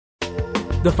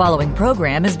The following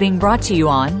program is being brought to you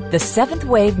on the Seventh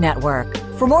Wave Network.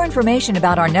 For more information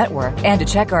about our network and to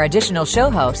check our additional show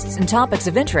hosts and topics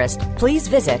of interest, please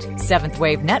visit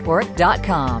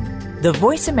seventhwavenetwork.com. The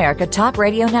Voice America Talk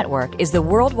Radio Network is the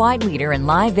worldwide leader in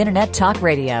live Internet talk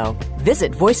radio.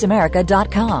 Visit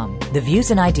voiceamerica.com. The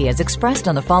views and ideas expressed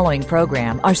on the following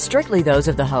program are strictly those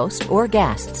of the host or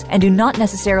guests and do not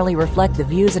necessarily reflect the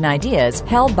views and ideas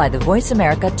held by the Voice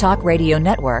America Talk Radio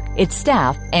Network, its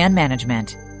staff, and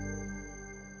management.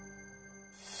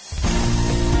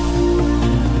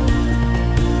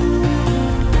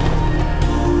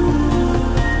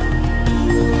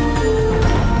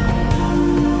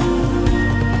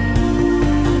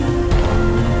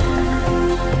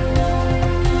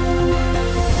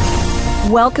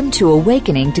 Welcome to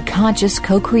Awakening to Conscious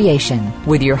Co-Creation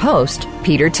with your host,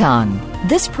 Peter Tongue.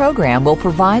 This program will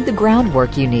provide the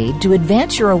groundwork you need to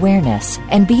advance your awareness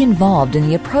and be involved in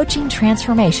the approaching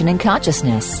transformation in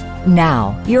consciousness.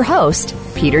 Now, your host,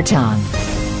 Peter Tongue.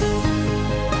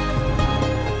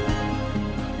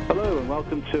 Hello and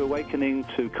welcome to Awakening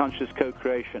to Conscious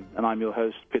Co-Creation, and I'm your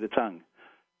host, Peter Tongue.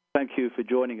 Thank you for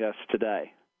joining us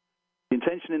today. The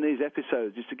intention in these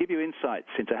episodes is to give you insights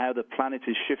into how the planet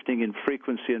is shifting in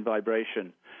frequency and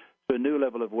vibration to a new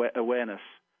level of awareness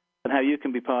and how you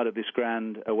can be part of this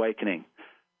grand awakening.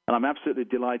 And I'm absolutely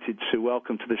delighted to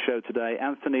welcome to the show today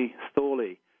Anthony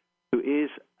Thorley, who is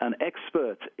an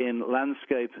expert in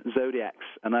landscape zodiacs.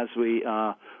 And as we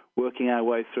are working our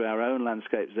way through our own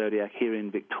landscape zodiac here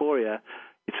in Victoria,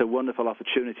 it's a wonderful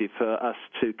opportunity for us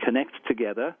to connect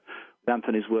together with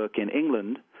Anthony's work in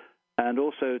England and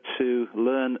also to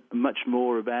learn much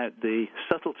more about the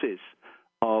subtleties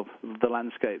of the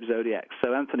landscape zodiac.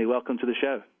 So, Anthony, welcome to the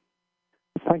show.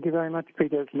 Thank you very much,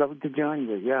 Peter. It's lovely to join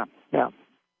you. Yeah.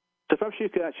 So perhaps you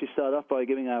could actually start off by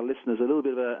giving our listeners a little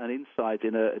bit of an insight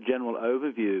in a general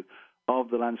overview of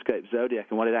the landscape zodiac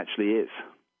and what it actually is.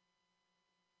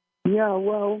 Yeah,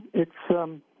 well, it's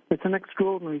an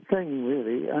extraordinary thing,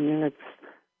 really. I mean,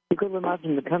 you could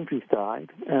imagine the countryside,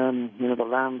 the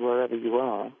land wherever you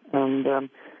are, and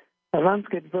a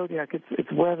landscape zodiac,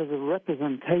 it's where there's a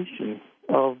representation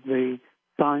of the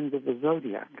signs of the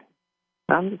zodiac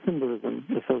and the symbolism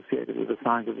associated with the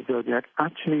signs of the zodiac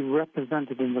actually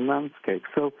represented in the landscape.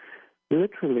 So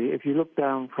literally, if you look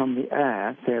down from the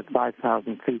air, say at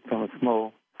 5,000 feet from a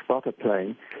small spotter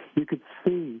plane, you could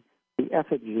see the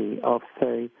effigy of,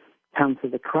 say, Cancer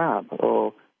the crab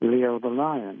or Leo the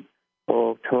lion,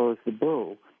 or Taurus the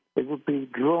bull. It would be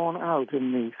drawn out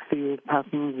in the field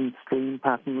patterns and stream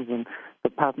patterns and the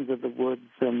patterns of the woods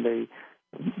and the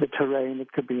terrain.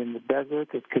 It could be in the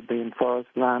desert, it could be in forest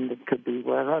land, it could be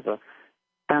wherever.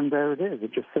 And there it is.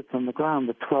 It just sits on the ground,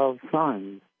 the 12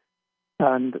 signs.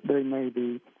 And they may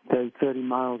be, say, 30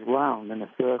 miles round in a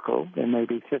circle. They may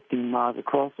be 15 miles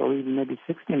across or even maybe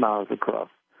 60 miles across.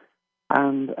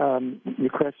 And the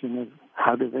question is,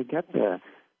 how do they get there?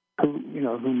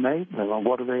 Who made them, or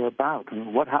what are they about,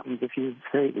 and what happens if you,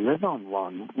 say, live on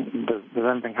one? Does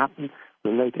anything happen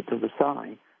related to the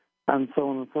sign, and so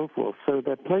on and so forth? So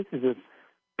they're places of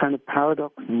kind of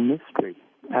paradox and mystery,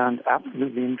 and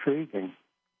absolutely intriguing.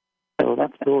 So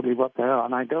that's broadly what they are,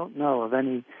 and I don't know of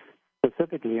any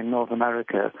specifically in North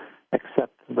America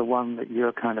except the one that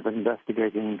you're kind of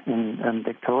investigating in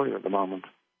Victoria at the moment.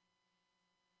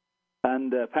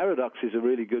 And paradox is a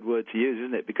really good word to use,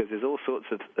 isn't it? Because there's all sorts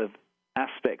of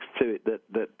aspects to it that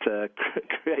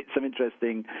create some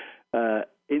interesting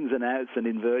ins and outs and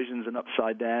inversions and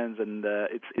upside downs, and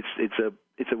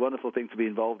it's a wonderful thing to be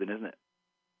involved in, isn't it?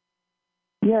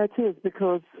 Yeah, it is,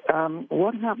 because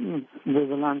what happens with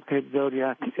the landscape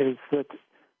zodiac is that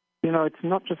it's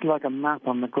not just like a map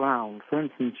on the ground. For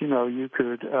instance, you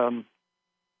could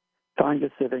find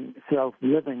yourself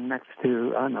living next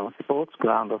to, a sports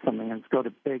ground or something, and it's got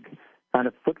a big kind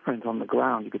of footprint on the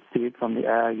ground. You could see it from the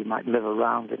air. You might live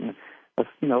around it. And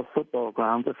football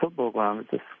ground. A football ground,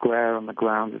 it's a square on the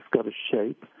ground. It's got a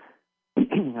shape.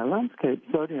 A landscape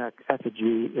zodiac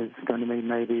effigy is going to be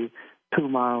maybe 2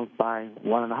 miles by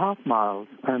 1.5 miles,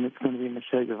 and it's going to be in the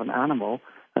shape of an animal,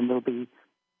 and there'll be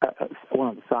one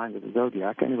of the signs of the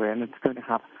zodiac anyway, and it's going to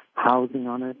have housing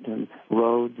on it and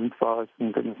roads and forests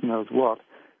and goodness knows what.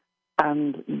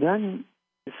 And then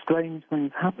strange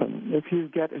things happen. If you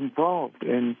get involved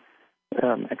in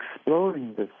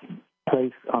exploring this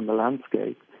place on the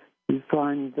landscape, you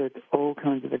find that all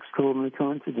kinds of extraordinary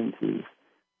coincidences,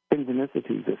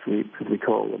 synchronicities as we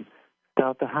call them,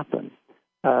 start to happen.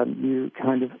 You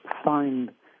kind of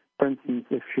find, for instance,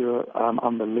 if you're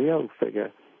on the Leo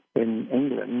figure, in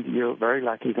England, you're very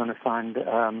likely going to find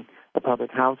a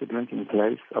public house, a drinking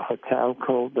place, a hotel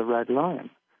called the Red Lion.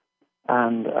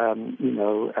 And,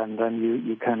 and then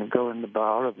you kind of go in the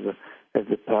bar of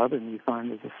the pub and you find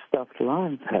there's a stuffed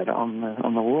lion's head on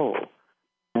the wall.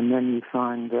 And then you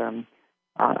find, I'm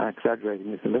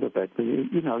exaggerating this a little bit, but you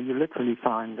literally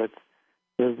find that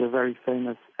there's a very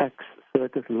famous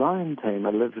ex-circus lion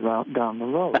tamer lives down the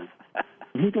road.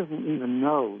 He doesn't even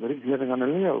know that he's living on a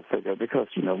Leo figure because,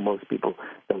 most people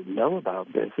don't know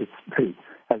about this. It's pretty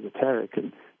esoteric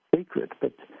and secret.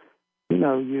 But,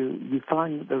 you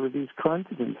find that there are these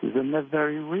coincidences and they're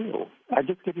very real. I'll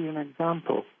just give you an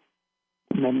example.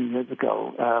 Many years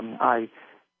ago, I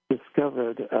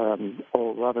discovered,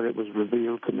 or rather it was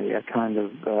revealed to me, a kind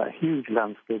of huge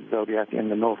landscape zodiac in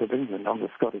the north of England on the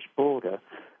Scottish border.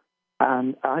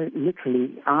 And I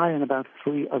and about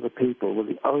 3 other people were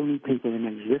the only people in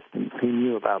existence who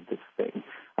knew about this thing.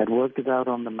 I'd worked it out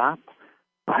on the map.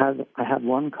 I had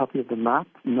one copy of the map.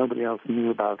 Nobody else knew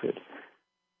about it.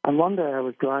 And one day I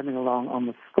was driving along on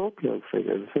the Scorpio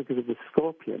figure, the figure of the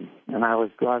scorpion, and I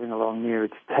was driving along near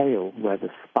its tail where the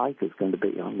spike is going to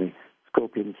be on the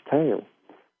scorpion's tail.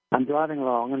 I'm driving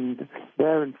along, and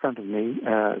there in front of me,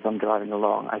 as I'm driving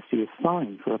along, I see a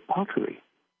sign for a pottery.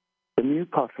 The new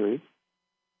pottery,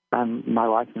 and my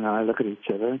wife and I look at each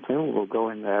other and say, we'll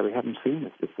go in there. We haven't seen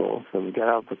this before. So we get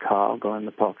out of the car, go in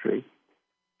the pottery,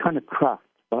 kind of craft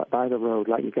by the road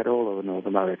like you get all over North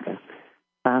America.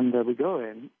 And we go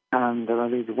in, and there are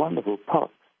these wonderful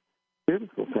pots,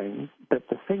 beautiful things. But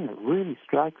the thing that really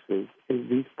strikes us is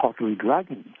these pottery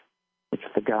dragons, which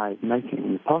the guy is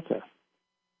making, the potter.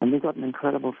 And they've got an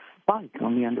incredible spike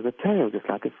on the end of the tail, just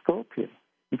like a scorpion.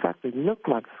 In fact, they look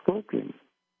like scorpions.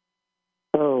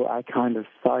 So I kind of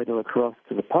sidle across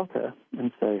to the potter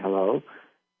and say, hello,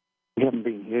 we haven't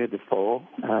been here before,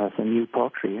 it's a new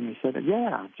pottery. And he said,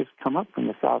 yeah, I've just come up from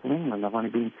the south of England. I've only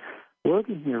been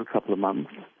working here a couple of months.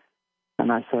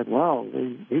 And I said, well,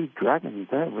 these dragons,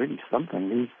 they're really something.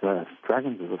 These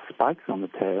dragons with the spikes on the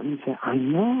tail. And he said, I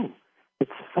know.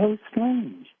 It's so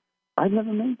strange. I've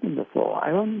never made them before.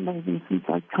 I only made them since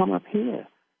I've come up here.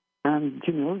 And,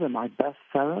 they're my best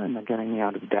seller and they're getting me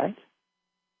out of debt.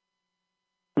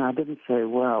 And I didn't say,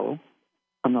 well,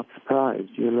 I'm not surprised.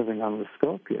 You're living on the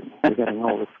scorpion. You're getting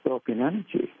all the scorpion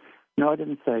energy. No, I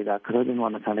didn't say that because I didn't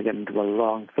want to kind of get into a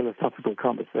long philosophical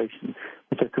conversation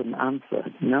which I couldn't answer,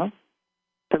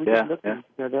 So we just looked at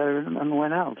each other and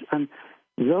went out. And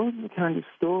those are the kind of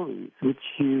stories which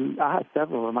I have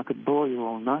several of them. I could bore you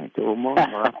all night or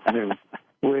morning or afternoon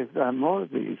with more of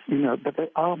these, but they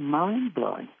are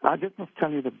mind-blowing. I just must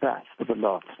tell you the best of the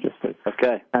lot, just to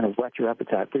kind of whet your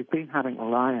appetite. We've been having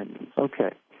lions.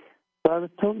 Okay. So I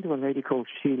was talking to a lady called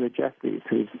Sheila Jeffries,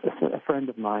 who's a friend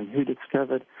of mine, who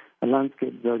discovered a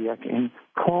landscape zodiac in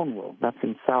Cornwall. That's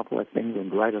in southwest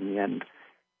England, right on the end,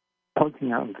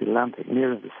 pointing out into the Atlantic,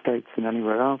 nearer the States than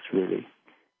anywhere else, really.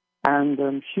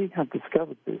 And she had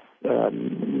discovered this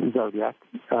zodiac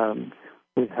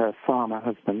with her farmer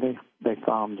husband. They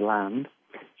farmed land.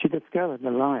 She discovered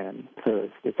the lion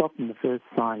first. It's often the first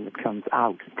sign that comes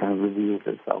out, kind of reveals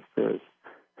itself first.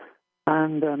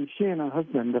 And she and her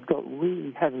husband have got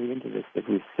really heavily into this. They've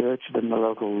researched in the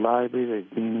local library.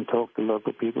 They've been and talked to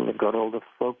local people. They've got all the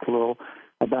folklore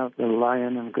about the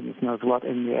lion and goodness knows what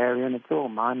in the area. And it's all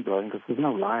mind-blowing because there's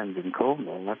no lions in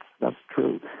Cornwall. That's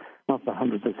true. Not for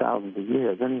hundreds of thousands of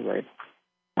years anyway.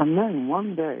 And then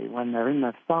one day when they're in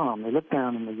their farm, they look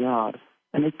down in the yard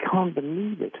and they can't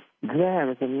believe it. There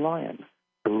is a lion,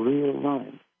 a real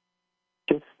lion,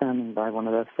 just standing by one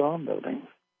of their farm buildings.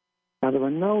 Now, there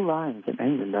were no lions in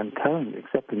England, I'm telling you,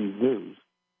 except in zoos.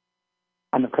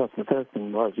 And, of course, the first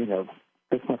thing was,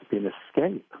 this must be an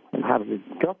escape. And how did we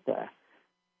got there?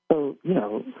 So,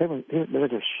 they were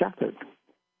just shattered.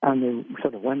 And they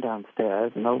sort of went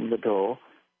downstairs and opened the door.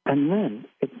 And then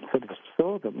it sort of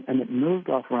saw them, and it moved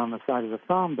off around the side of the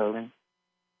farm building.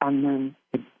 And then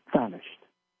it vanished.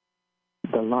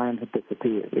 The lion had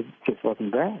disappeared. It just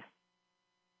wasn't there.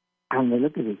 And they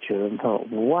looked at each other and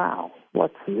thought, wow,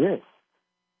 what's this?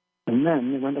 And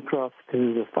then they went across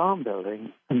to the farm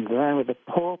building, and there were the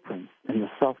paw prints in the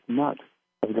soft mud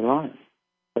of the lion.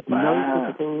 But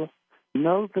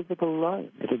no physical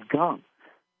lion. It had gone.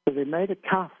 So they made a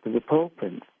cast of the paw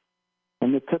prints,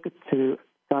 and they took it to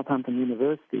Southampton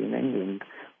University in England,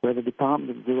 where the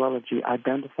Department of Zoology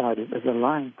identified it as a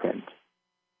lion print.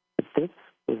 But this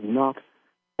was not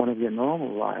one of your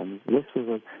normal lions. This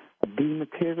was a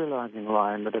dematerializing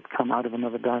lion that had come out of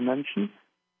another dimension,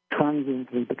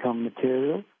 transiently become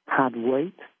material, had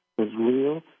weight, was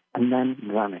real, and then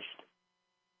vanished.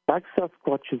 Like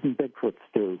Sasquatches and Bigfoots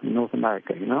do in North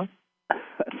America,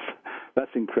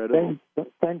 That's incredible.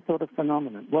 Same sort of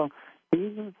phenomenon. Well,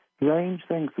 these are strange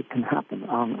things that can happen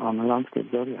on the landscape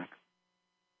zodiac.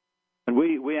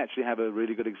 We actually have a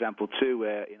really good example too,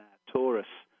 where in our Taurus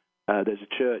there's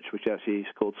a church which actually is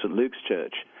called St. Luke's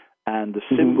Church, and the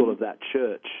symbol of that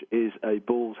church is a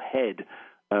bull's head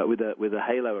with a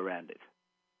halo around it.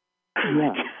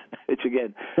 Yeah. Which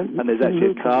again, and there's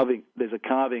actually a carving. There's a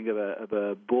carving of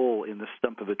a bull in the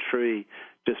stump of a tree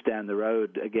just down the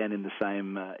road. Again, in the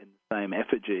same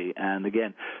effigy. And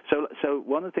again, so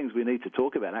one of the things we need to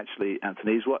talk about, actually,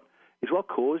 Anthony, is what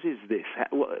causes this,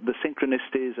 the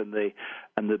synchronicities and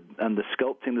the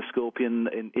sculpting the scorpion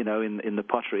in the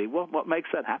pottery. What makes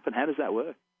that happen? How does that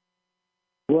work?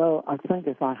 Well, I think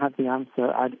if I had the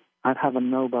answer, I'd have a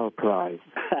Nobel Prize.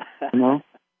 You know?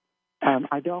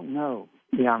 I don't know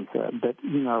the answer, but,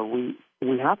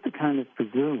 we have to kind of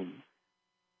presume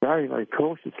very, very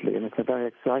cautiously, and it's a very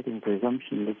exciting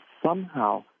presumption, that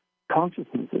somehow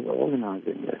consciousness is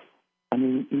organizing this. I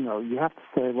mean, you have to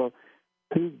say, well,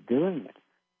 who's doing it?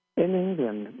 In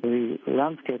England, the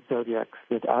landscape zodiacs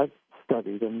that I've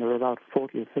studied, and there are about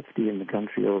 40 or 50 in the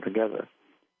country altogether,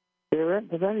 they're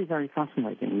very, very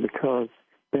fascinating because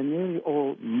they're nearly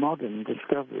all modern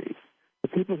discoveries. The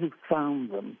people who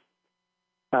found them,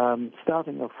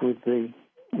 starting off with the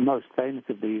most famous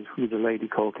of these, who's a lady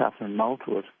called Catherine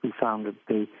Maltwood, who founded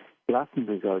the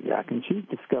Glastonbury Zodiac, and she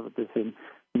discovered this in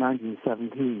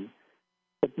 1917.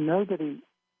 But nobody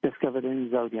discovered any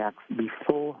zodiacs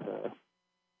before her,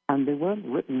 and they weren't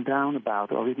written down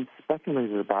about or even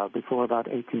speculated about before about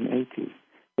 1880.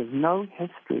 There's no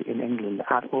history in England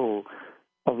at all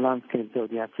of landscape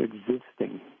zodiacs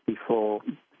existing before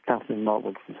Catherine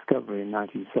Maltwood's discovery in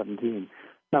 1917.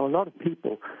 Now, a lot of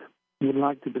people would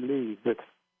like to believe that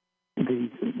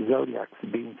these zodiacs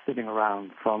have been sitting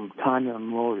around from time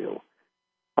immemorial,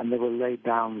 and they were laid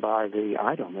down by the,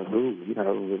 I don't know who,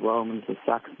 the Romans, the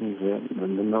Saxons,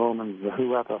 the Normans, the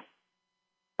whoever.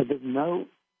 But there's no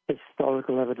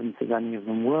historical evidence that any of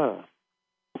them were.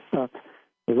 But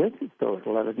there is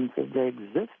historical evidence that they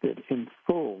existed in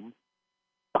form,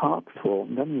 part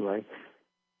formed anyway,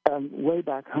 way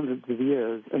back hundreds of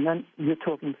years, and then you're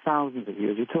talking thousands of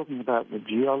years. You're talking about the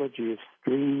geology of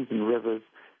streams and rivers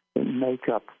that make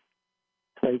up,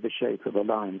 say, the shape of a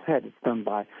lion's head. It's done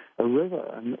by a river,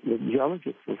 and the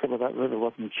geologists will say, well, that river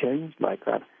wasn't changed like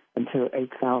that until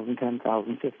 8,000,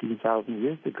 10,000, 15,000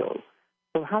 years ago.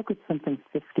 So how could something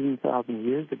 15,000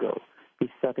 years ago be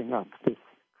setting up this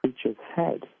creature's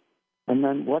head? And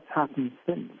then what's happened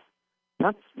since?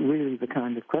 That's really the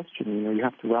kind of question, you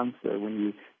have to answer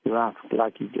when you're asked,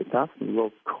 like you just asked me,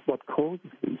 well, what causes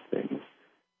these things?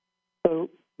 So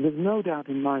there's no doubt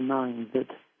in my mind that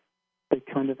they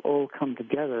kind of all come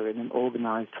together in an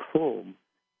organized form,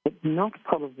 but not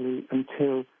probably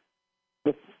until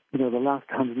the last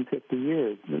 150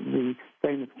 years. The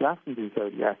famous Glastonbury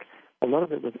Zodiac, a lot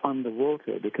of it was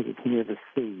underwater because it's near the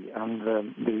sea, and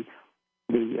the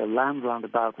land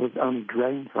roundabout was only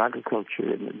drained for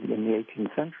agriculture in the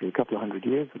 18th century, a couple of hundred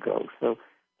years ago. So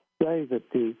say that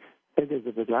the figures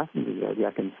of the Glastonbury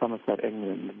Zodiac in Somerset,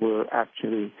 England, were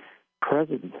actually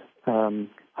present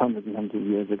 100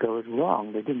 years ago is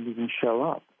wrong. They didn't even show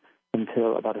up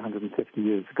until about 150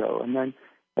 years ago. And then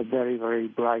a very, very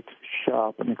bright,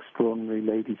 sharp, and extraordinary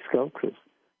lady sculptress,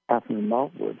 Catherine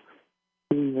Maltwood,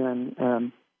 she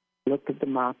then looked at the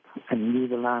map and knew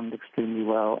the land extremely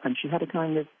well, and she had a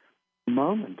kind of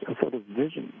moment, a sort of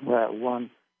vision, where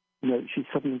she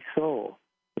suddenly saw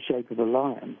the shape of a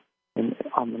lion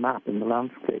on the map in the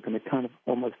landscape, and it kind of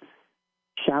almost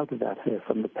shouted at her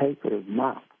from the paper of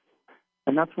map.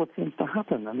 And that's what seems to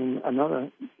happen. I mean,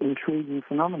 another intriguing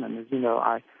phenomenon is,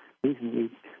 I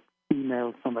recently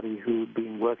emailed somebody who'd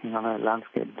been working on a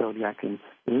landscape zodiac in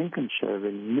Lincolnshire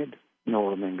in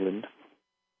mid-northern England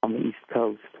on the east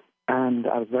coast. And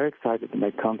I was very excited to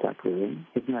make contact with him.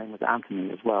 His name was Anthony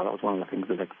as well. That was one of the things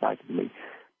that excited me.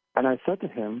 And I said to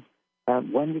him,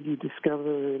 when did you discover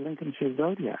the Lincolnshire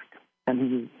Zodiac?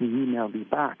 And he emailed me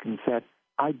back and said,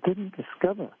 I didn't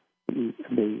discover the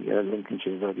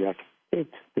Lincolnshire Zodiac. It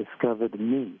discovered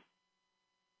me.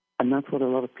 And that's what a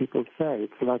lot of people say.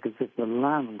 It's like as if the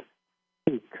land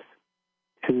speaks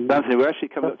to... Anthony, we're actually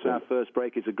coming up to our first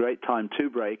break. It's a great time to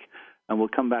break. And we'll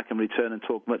come back and return and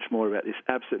talk much more about this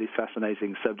absolutely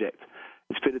fascinating subject.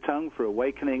 It's Peter Tongue for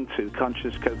Awakening to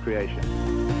Conscious Co-Creation.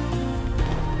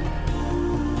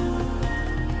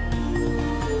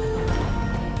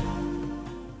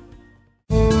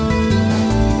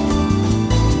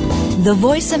 The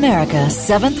Voice America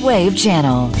 7th Wave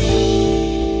Channel.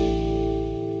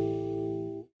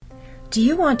 Do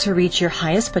you want to reach your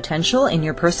highest potential in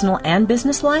your personal and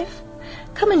business life?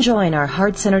 Come and join our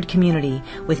heart-centered community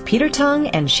with Peter Tongue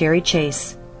and Sherry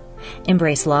Chase.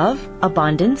 Embrace love,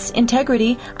 abundance,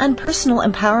 integrity, and personal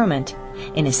empowerment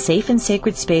in a safe and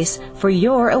sacred space for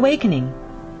your awakening.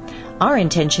 Our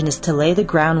intention is to lay the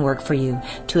groundwork for you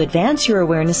to advance your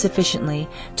awareness sufficiently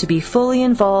to be fully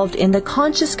involved in the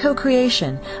conscious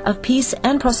co-creation of peace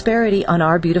and prosperity on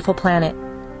our beautiful planet.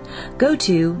 Go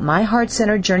to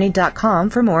myheartcenteredjourney.com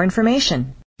for more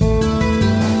information.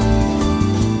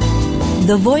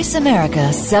 The Voice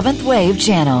America 7th Wave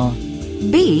Channel.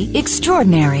 Be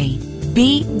extraordinary.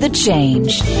 Be the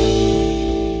change.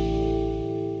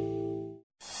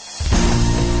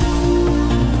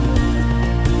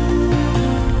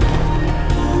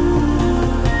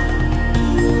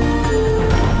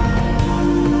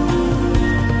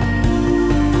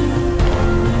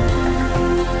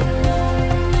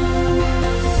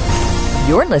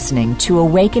 You're listening to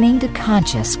Awakening to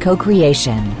Conscious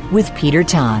Co-Creation with Peter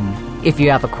Tongue. If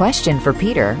you have a question for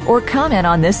Peter or comment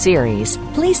on this series,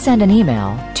 please send an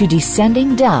email to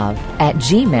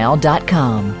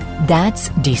descendingdove@gmail.com. That's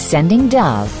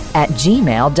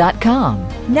descendingdove@gmail.com.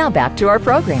 Now back to our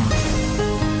program.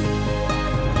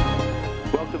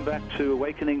 Welcome back to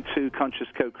Awakening to Conscious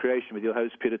Co-Creation with your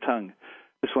host, Peter Tongue.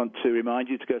 Just want to remind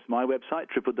you to go to my website,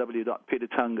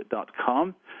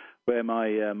 www.petertongue.com, where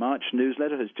my March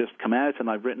newsletter has just come out, and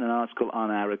I've written an article on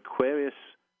our Aquarius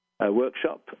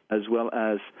workshop, as well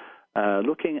as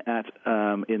looking at,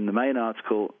 in the main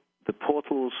article, the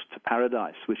portals to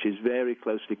paradise, which is very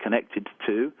closely connected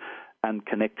to and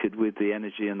connected with the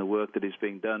energy and the work that is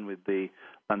being done with the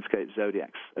landscape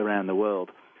zodiacs around the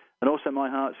world. And also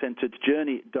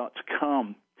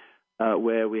myheartcenteredjourney.com,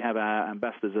 where we have our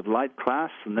Ambassadors of Light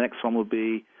class, and the next one will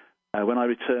be when I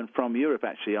return from Europe,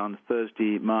 actually, on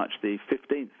Thursday, March the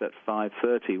 15th at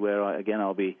 5:30, where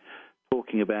I'll be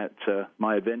talking about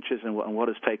my adventures and what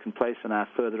has taken place and our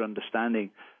further understanding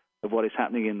of what is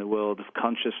happening in the world of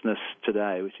consciousness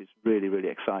today, which is really, really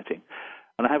exciting.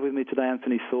 And I have with me today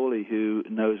Anthony Thorley, who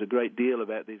knows a great deal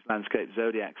about these landscape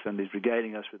zodiacs and is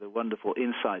regaling us with a wonderful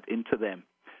insight into them.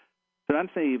 So,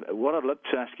 Anthony, what I'd love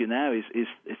to ask you now is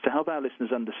to help our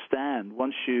listeners understand,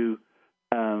 once you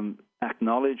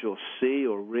acknowledge or see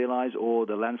or realize, or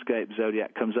the landscape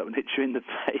zodiac comes up and hits you in the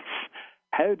face,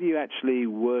 how do you actually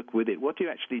work with it? What do you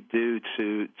actually do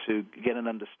to get an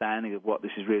understanding of what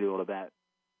this is really all about?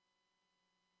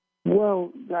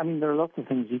 Well, I mean, there are lots of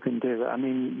things you can do. I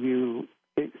mean,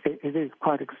 it is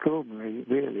quite extraordinary,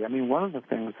 really. I mean, one of the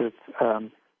things that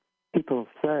people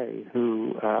say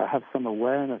who have some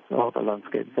awareness of the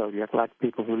landscape zodiac, like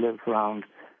people who live around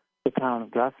the town of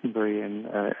Glastonbury in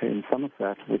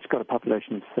Somerset, which got a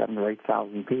population of 7,000 or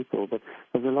 8,000 people, but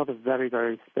there's a lot of very,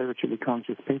 very spiritually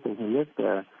conscious people who live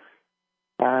there.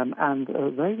 And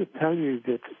they would tell you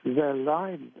that their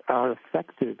lives are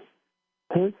affected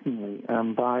personally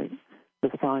by the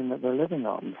sign that they're living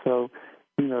on. So,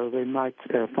 they might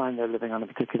find they're living on a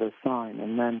particular sign,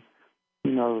 and then,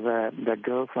 their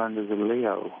girlfriend is a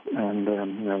Leo, and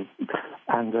then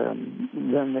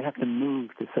they have to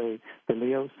move to, say, the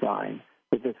Leo sign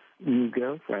with this new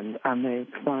girlfriend, and they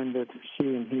find that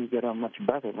she and he get on much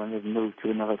better when they've moved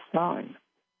to another sign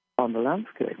on the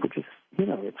landscape, which is,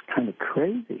 it's kind of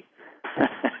crazy.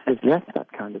 It's less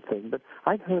that kind of thing. But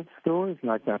I've heard stories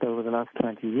like that over the last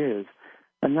 20 years,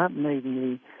 and that made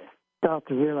me start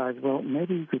to realize, well,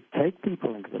 maybe you could take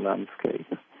people into the landscape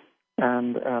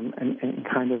and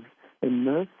kind of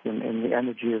immerse them in the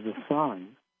energy of the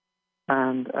sign,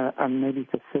 and maybe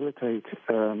facilitate,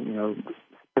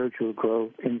 spiritual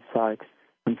growth, insight,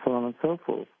 and so on and so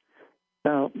forth.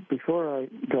 Now, before I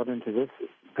got into this,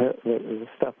 the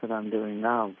stuff that I'm doing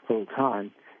now full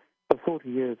time, for 40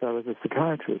 years I was a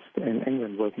psychiatrist in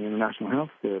England, working in the National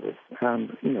Health Service,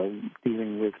 and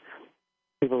dealing with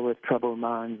people with troubled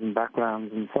minds and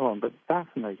backgrounds and so on, but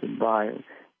fascinated by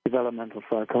developmental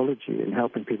psychology and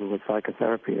helping people with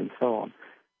psychotherapy and so on.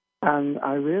 And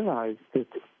I realized that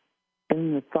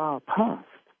in the far past,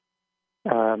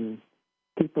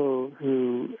 people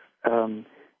who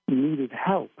needed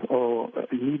help or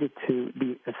needed to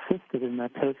be assisted in their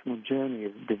personal journey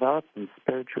of development,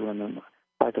 spiritual and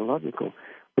psychological,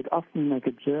 would often make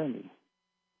a journey.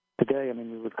 Today,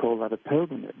 we would call that a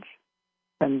pilgrimage.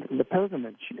 And the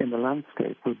pilgrimage in the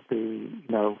landscape would be,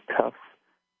 tough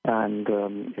and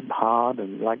hard,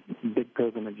 and like big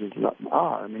pilgrimages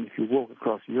are. If you walk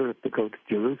across Europe to go to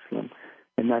Jerusalem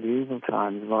in medieval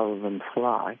times rather than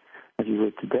fly, as you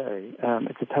would today,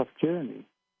 it's a tough journey.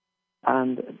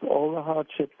 And all the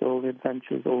hardships, all the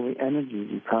adventures, all the energies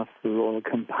you pass through, all the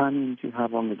companions you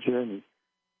have on the journey,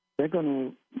 they're going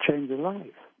to change your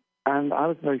life. And I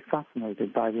was very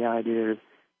fascinated by the idea of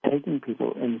taking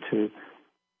people into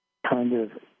kind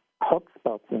of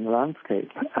hotspots in the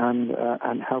landscape and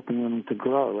helping them to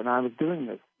grow. And I was doing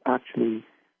this actually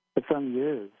for so done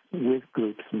years with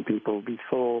groups and people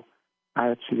before I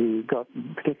actually got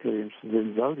particularly interested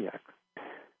in zodiac.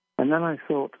 And then I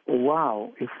thought,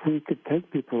 wow, if we could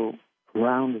take people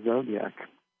around the zodiac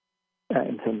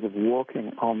in terms of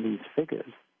walking on these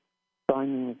figures,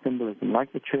 finding the symbolism,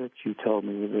 like the church you told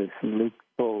me with the St. Luke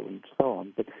bull and so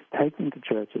on, but take them to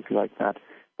churches like that,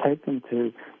 take them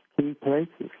to key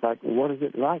places, like what is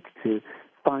it like to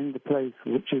find the place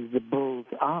which is the bull's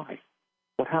eye?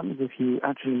 What happens if you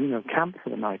actually, camp for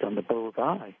the night on the bull's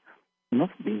eye? It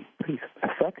must be pretty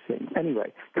affecting.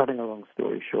 Anyway, cutting a long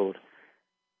story short,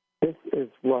 this is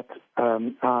what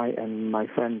I and my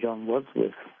friend John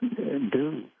Wadsworth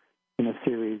do in a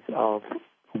series of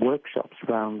workshops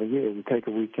around the year. We take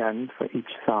a weekend for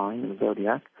each sign of the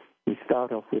zodiac. We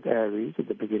start off with Aries at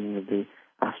the beginning of the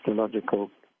astrological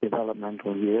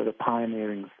developmental year, the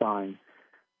pioneering sign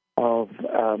of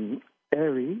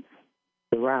Aries,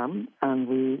 the ram, and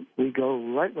we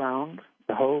go right round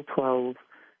the whole 12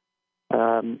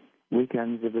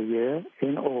 weekends of the year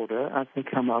in order as they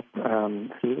come up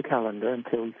through the calendar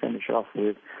until we finish off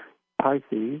with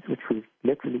Pisces, which we've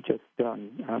literally just done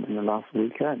in the last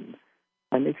weekend.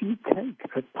 And if you take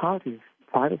at parties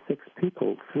 5 or 6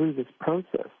 people through this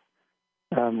process,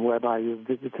 whereby you're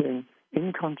visiting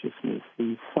in consciousness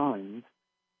these signs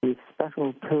with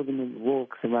special pilgrimage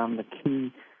walks around the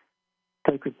key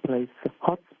sacred place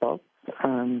hotspots,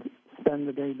 and spend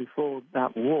the day before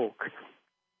that walk,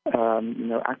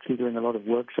 actually doing a lot of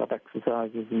workshop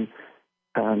exercises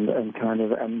and kind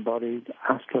of embodied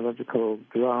astrological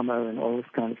drama and all this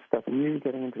kind of stuff, and really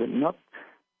getting into it, not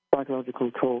psychological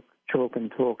chalk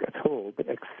and talk at all, but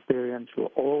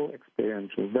all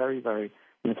experiential, very, very,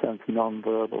 in a sense,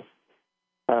 non-verbal.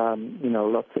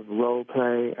 Lots of role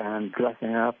play and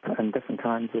dressing up and different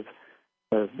kinds of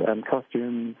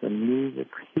costumes and music,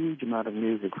 huge amount of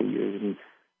music we use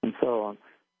and so on.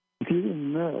 If you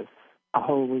immerse a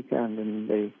whole weekend in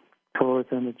the Taurus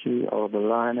energy or the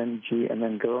Lion energy and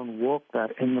then go and walk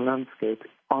that in the landscape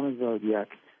on a zodiac,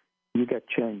 you get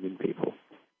change in people.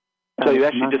 So you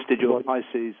actually just did your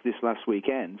Pisces this last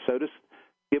weekend. So just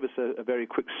give us a very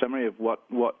quick summary of what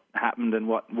happened and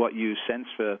what you sensed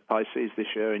for Pisces this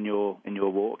year in your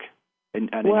walk and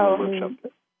in your workshop.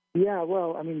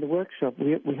 The workshop,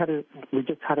 we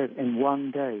just had it in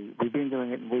one day. We've been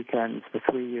doing it in weekends for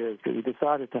 3 years, but we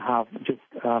decided to have just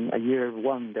a year of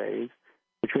 1 day,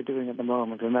 which we're doing at the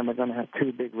moment, and then we're going to have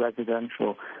 2 big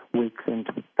residential weeks in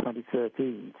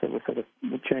 2013. So we're sort of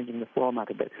changing the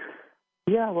format a bit.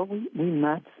 Yeah, well, we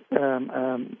met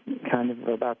kind of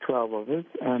about 12 of us,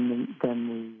 and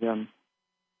then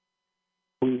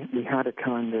we had a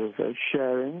kind of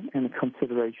sharing and a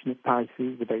consideration of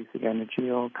Pisces, the basic energy,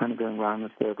 all kind of going around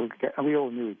the circle. And we all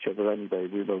knew each other anyway.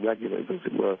 We were regulars, as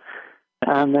it were.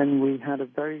 And then we had a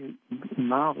very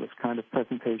marvelous kind of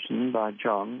presentation by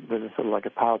John, with a sort of like a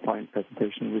PowerPoint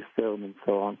presentation with film and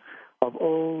so on, of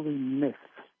all the myths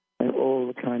and all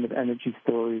the kind of energy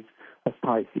stories of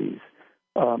Pisces.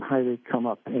 How they come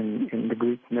up in the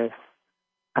Greek myths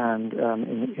and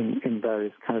in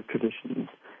various kind of traditions.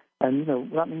 And,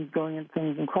 that means going into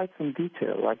things in quite some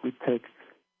detail, like we take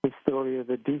the story of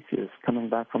Odysseus coming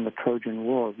back from the Trojan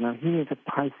Wars. Now, he is a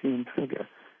Piscean figure.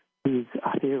 He's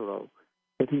a hero,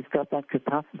 but he's got that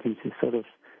capacity to sort of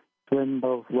swim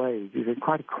both ways. He's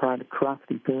quite a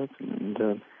crafty person,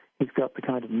 and he's got the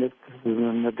kind of mysticism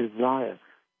and the desire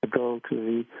to go to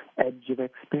the edge of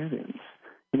experience.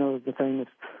 The famous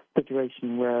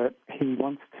situation where he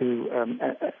wants to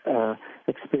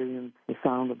experience the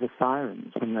sound of the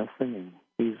sirens when they're singing.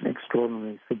 These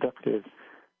extraordinarily seductive,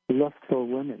 lustful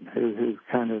women who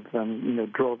kind of,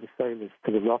 draw the sailors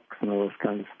to the rocks and all this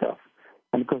kind of stuff.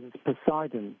 And of course, it's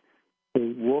Poseidon,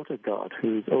 the water god,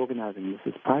 who's organizing this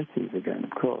as Pisces again,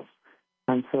 of course.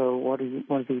 And so what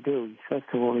does he do? He says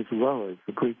to all his rowers,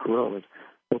 the Greek rowers,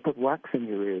 "We'll put wax in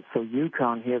your ears so you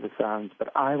can't hear the sounds, but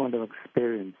I want to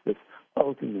experience this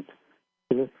ultimate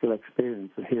blissful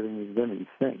experience of hearing these women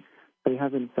sing." So he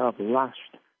has himself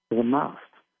lashed to the mast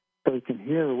so he can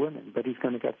hear the women, but he's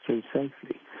going to get through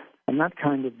safely. And that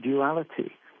kind of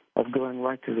duality of going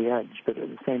right to the edge, but at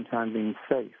the same time being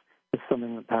safe, is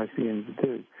something that Pisceans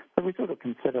do. So we sort of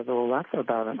considered all that for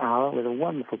about an hour with a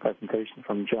wonderful presentation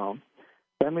from John.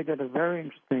 Then we did a very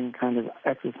interesting kind of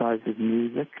exercise with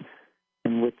music,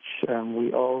 in which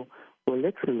we all were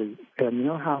literally,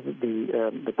 how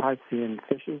the Piscean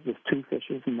fishes, there's 2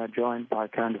 fishes, and they're joined by a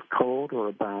kind of cord or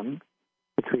a band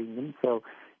between them. So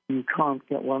you can't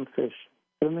get one fish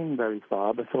swimming very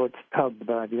far before it's tugged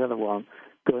by the other one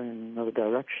going in another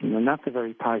direction. And that's a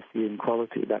very Piscean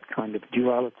quality, that kind of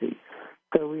duality.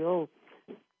 So we all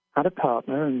had a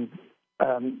partner and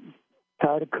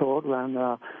tied a cord around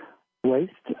our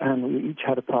waist, and we each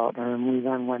had a partner, and we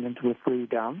then went into a free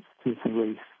dance to some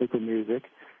really super music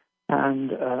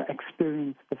and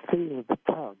experienced the feel of the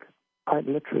tug, quite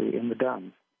literally, in the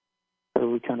dance. So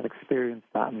we kind of experienced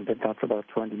that and did that for about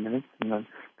 20 minutes and then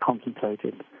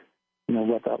contemplated,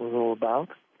 what that was all about.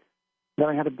 Then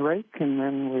I had a break, and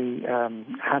then we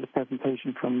had a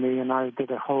presentation from me, and I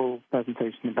did a whole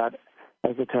presentation about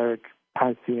esoteric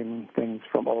Piscean things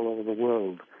from all over the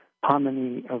world. How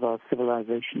many of our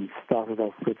civilizations started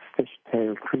off with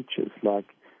fish-tailed creatures, like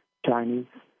Chinese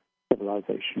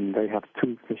civilization? They have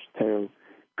 2 fish-tailed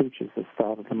creatures that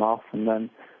started them off, and then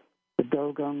the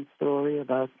Dogon story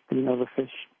about, the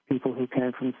fish people who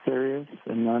came from Sirius,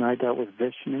 and then I dealt with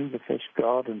Vishnu, the fish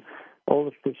god, and all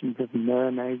the traditions of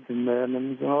mermaids and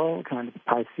mermans, and all kinds of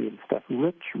Piscean stuff.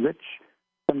 Rich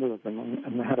symbolism,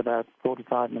 and we had about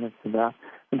 45 minutes of that,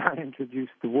 and I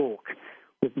introduced the walk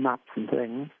with maps and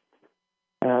things.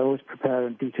 I always prepare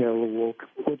and detail the walk,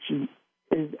 which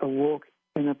is a walk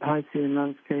in a Piscean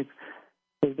landscape.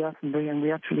 So definitely, and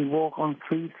we actually walk on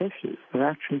 3 fishes. There are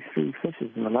actually 3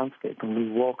 fishes in the landscape, and we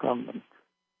walk on them.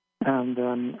 And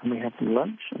we had some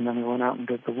lunch, and then we went out and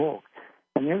did the walk.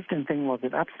 And the interesting thing was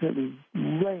it absolutely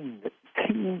rained. It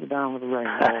teemed down with rain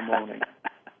all morning.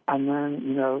 And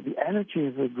then, the energy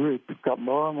of the group got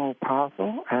more and more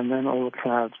powerful, and then all the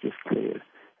clouds just cleared.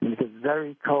 And it was a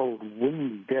very cold,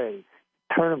 windy day,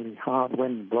 terribly hard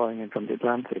wind blowing in from the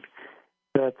Atlantic.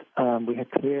 But we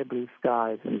had clear blue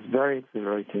skies, and it was very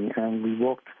exhilarating. And we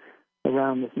walked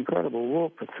around this incredible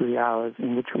walk for 3 hours,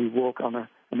 in which we walk on an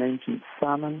ancient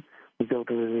salmon. We go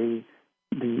to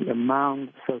the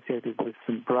mound associated with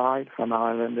St. Bride from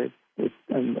Ireland,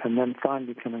 and then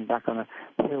finally coming back on a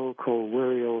hill called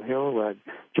Wiriol Hill, where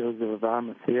Joseph of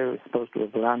Arimathea is supposed to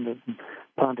have landed and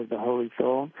planted the holy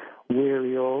thorn.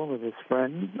 Wiriol with his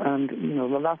friends, and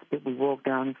the last bit we walked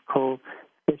down is called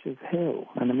Fish's Hill,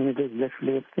 and it is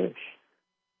literally a fish.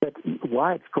 But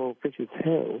why it's called Fish's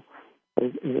Hill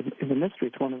is a mystery.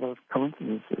 It's one of those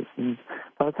coincidences. And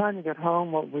by the time you get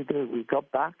home, what we do, we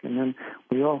got back, and then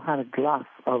we all had a glass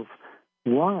of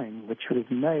wine, which was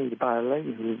made by a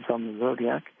lady who lives on the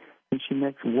zodiac, and she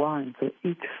makes wine for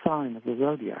each sign of the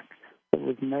zodiac. It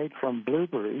was made from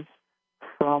blueberries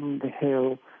from the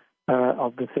hill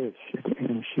of the fish,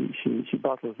 and she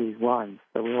bottles these wines.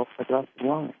 So we all had a glass of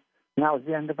wine. And that was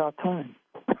the end of our time.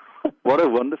 What a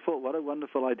wonderful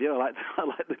idea. I like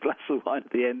the glass of wine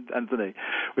at the end, Anthony.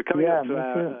 We're coming up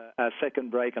to our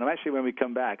second break, and actually, when we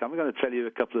come back, I'm going to tell you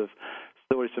a couple of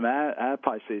stories from our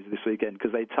Pisces this weekend,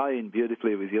 because they tie in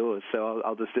beautifully with yours, so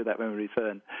I'll just do that when we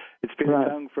return. It's Peter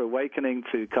Tung for Awakening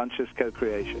to Conscious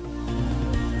Co-Creation.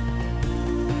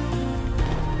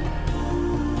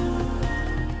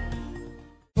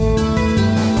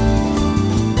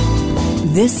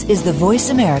 This is the Voice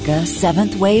America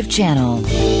 7th Wave Channel.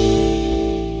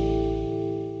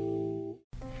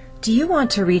 Do you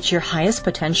want to reach your highest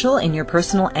potential in your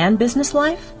personal and business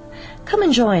life? Come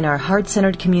and join our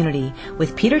heart-centered community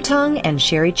with Peter Tung and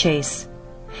Sherry Chase.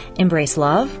 Embrace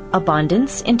love,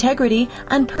 abundance, integrity,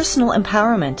 and personal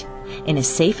empowerment in a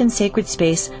safe and sacred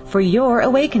space for your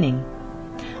awakening.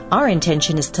 Our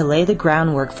intention is to lay the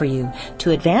groundwork for you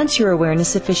to advance your awareness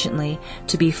sufficiently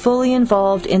to be fully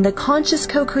involved in the conscious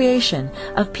co-creation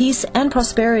of peace and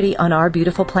prosperity on our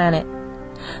beautiful planet.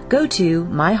 Go to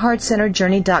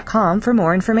myheartcenteredjourney.com for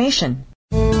more information.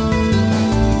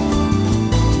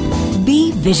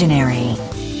 Be visionary.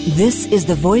 This is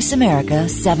the Voice America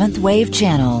 7th Wave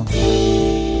Channel.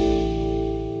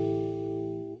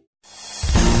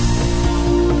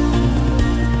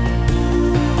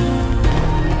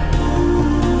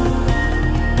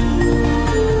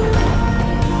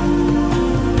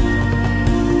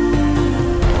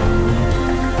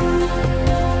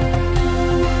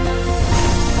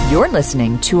 You're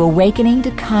listening to Awakening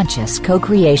to Conscious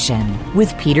Co-Creation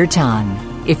with Peter Tung.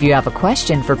 If you have a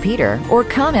question for Peter or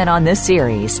comment on this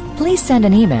series, please send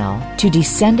an email to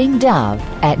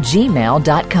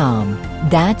descendingdove@gmail.com.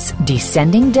 That's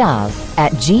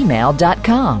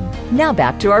descendingdove@gmail.com. Now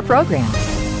back to our program.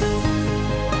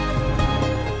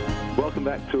 Welcome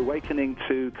back to Awakening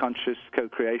to Conscious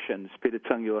Co-Creation. It's Peter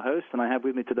Tung, your host, and I have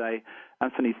with me today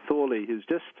Anthony Thorley, who's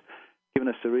just given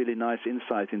us a really nice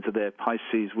insight into their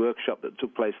Pisces workshop that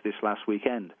took place this last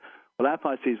weekend. Well, our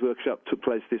Pisces workshop took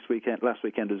place last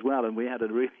weekend as well, and we had a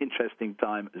really interesting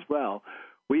time as well.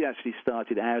 We actually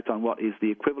started out on what is the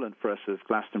equivalent for us of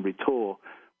Glastonbury Tor,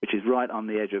 which is right on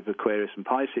the edge of Aquarius and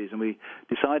Pisces, and we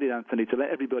decided, Anthony, to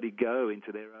let everybody go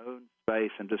into their own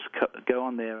space and just go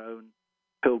on their own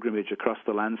pilgrimage across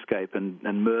the landscape and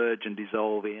merge and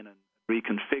dissolve in and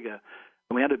reconfigure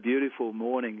And we had a beautiful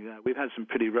morning. We've had some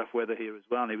pretty rough weather here as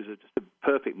well, and it was just a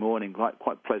perfect morning,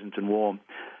 quite pleasant and warm.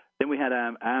 Then we had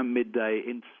our midday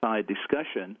inside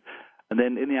discussion, and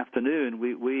then in the afternoon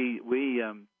we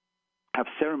have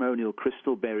ceremonial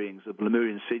crystal buryings of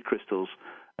Lemurian seed crystals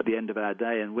at the end of our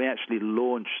day, and we actually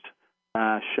launched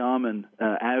our shaman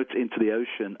out into the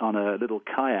ocean on a little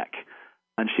kayak,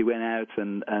 and she went out,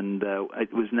 and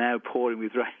it was now pouring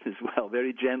with rain as well,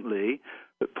 very gently,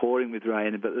 but pouring with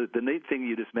rain. But the neat thing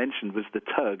you just mentioned was the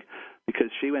tug,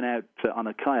 because she went out on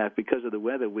a kayak. Because of the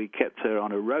weather, we kept her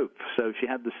on a rope, so she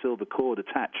had the silver cord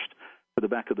attached to the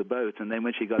back of the boat, and then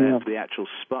when she got out to the actual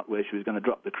spot where she was going to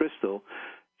drop the crystal,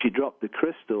 she dropped the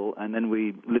crystal, and then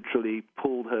we literally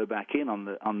pulled her back in on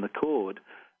the cord.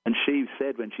 And she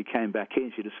said when she came back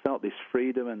in, she just felt this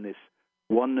freedom and this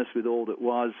oneness with all that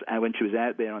was, and when she was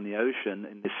out there on the ocean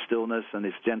in this stillness and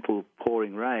this gentle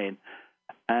pouring rain.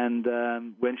 And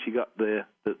when she got the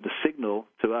signal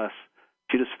to us,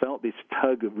 she just felt this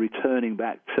tug of returning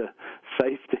back to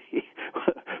safety,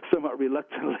 somewhat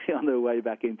reluctantly on her way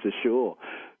back into shore.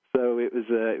 So it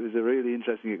was a really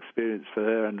interesting experience for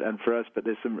her and for us. But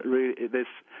there's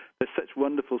such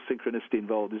wonderful synchronicity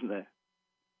involved, isn't there?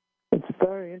 It's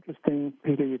very interesting,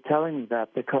 Peter, you're telling me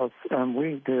that, because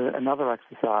we did another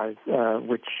exercise,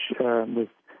 which was,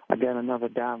 again, another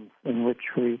dance, in which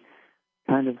we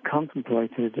kind of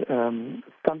contemplated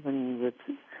something that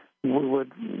we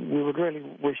would really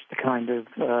wish to kind of,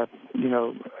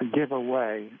 give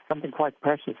away, something quite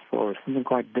precious for us, something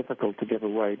quite difficult to give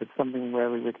away, but something where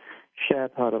we would share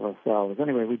part of ourselves.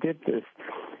 Anyway, we did this,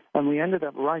 and we ended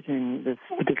up writing this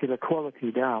particular quality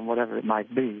down, whatever it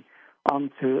might be,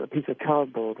 onto a piece of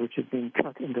cardboard which had been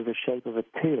cut into the shape of a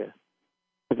tear.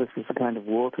 So this was a kind of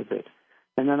water bit.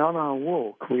 And then on our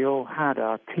walk, we all had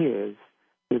our tears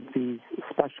with these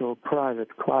special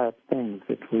private, quiet things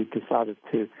that we decided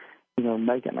to,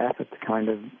 make an effort to kind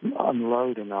of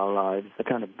unload in our lives, the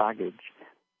kind of baggage.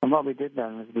 And what we did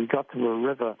then is we got to a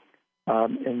river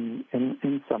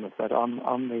in Somerset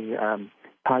on the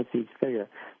Pisces figure.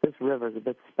 This river is a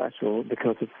bit special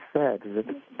because it's said that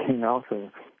King Arthur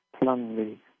flung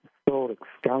the sword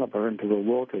Excalibur into the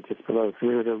water just below. So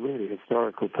we were at a really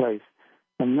historical place.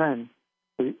 And then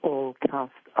we all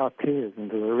cast our tears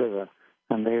into the river,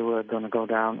 and they were going to go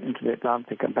down into the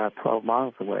Atlantic about 12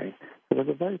 miles away. So it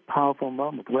was a very powerful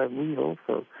moment where we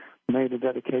also made a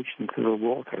dedication to the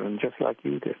water, and just like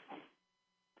you did.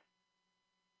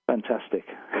 Fantastic.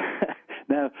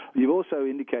 Now, you've also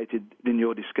indicated in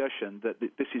your discussion that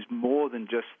this is more than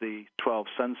just the 12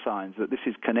 sun signs, that this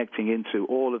is connecting into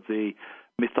all of the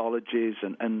mythologies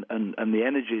and the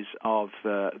energies of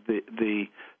the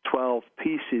 12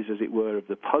 pieces, as it were, of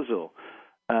the puzzle,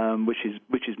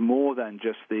 which is more than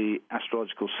just the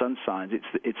astrological sun signs.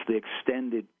 It's the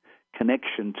extended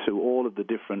connection to all of the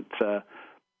different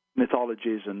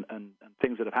mythologies and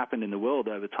things that have happened in the world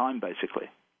over time, basically.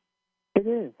 It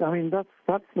is. I mean,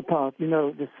 that's the part.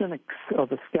 The cynics or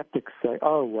the skeptics say,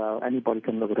 oh, well, anybody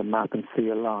can look at a map and see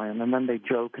a lion, and then they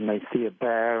joke and they see a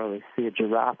bear or they see a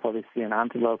giraffe or they see an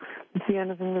antelope. They see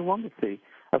anything they want to see.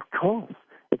 Of course,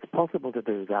 it's possible to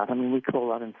do that. I mean, we call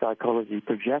that in psychology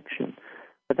projection.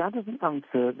 But that doesn't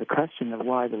answer the question of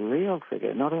why the Leo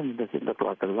figure, not only does it look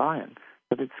like a lion,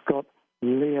 but it's got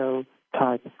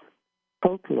Leo-type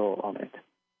folklore on it.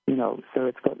 So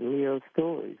it's got Leo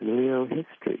stories, Leo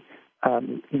history.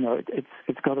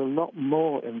 It's got a lot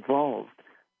more involved.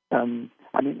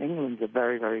 England's a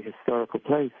very, very historical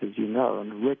place, as you know,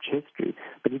 and rich history.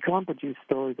 But you can't produce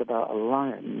stories about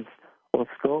lions or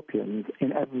scorpions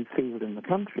in every field in the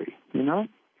country,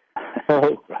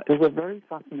 So there's a very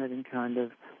fascinating kind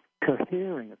of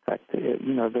cohering effect. The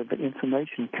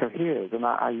information coheres, and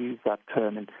I use that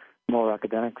term in more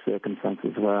academic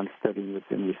circumstances where I'm studying this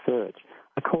in research.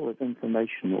 I call it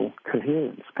informational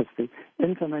coherence, because the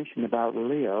information about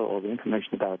Leo or the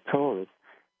information about Taurus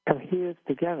coheres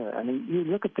together. And you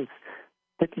look at this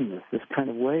stickiness, this kind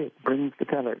of way it brings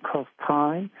together across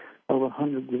time, over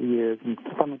hundreds of years, and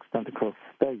to some extent across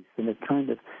space. And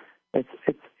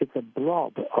it's a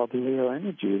blob of Leo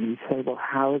energy. And you say, well,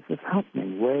 how is this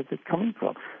happening? Where is it coming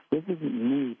from? This isn't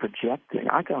me projecting.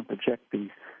 I can't project these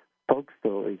folk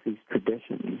stories, these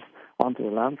traditions, onto the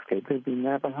landscape. They've been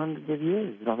there for hundreds of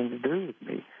years, nothing to do with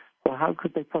me. So how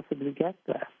could they possibly get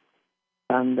there?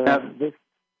 And this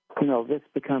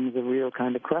becomes a real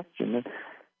kind of question.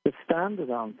 The standard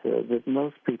answer that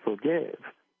most people give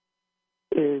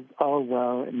is, oh,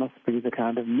 well, it must be the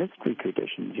kind of mystery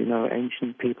traditions.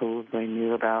 Ancient peoples, they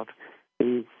knew about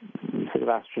these sort of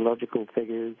astrological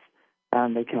figures,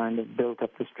 and they kind of built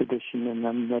up this tradition, and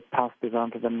then they passed it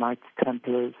on to the Knights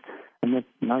Templars, And the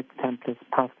Knights Templars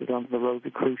passed it on to the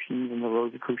Rosicrucians, and the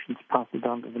Rosicrucians passed it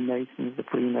on to the Masons, the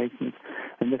Freemasons,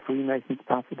 and the Freemasons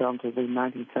passed it on to the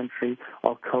 19th century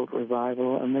occult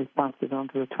revival, and they passed it on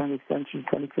to the 20th century,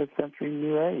 21st century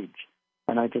New Age.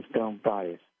 And I just don't buy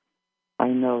it. I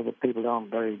know that people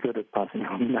aren't very good at passing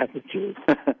on messages.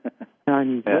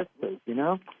 Chinese whispers, you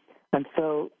know? And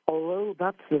so, although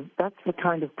that's the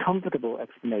kind of comfortable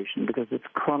explanation, because it's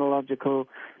chronological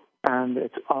and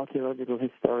it's archaeological,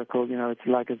 historical, you know, it's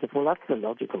like as if, well, that's the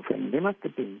logical thing. They must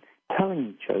have been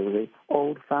telling each other, the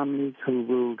old families who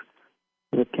ruled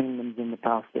the kingdoms in the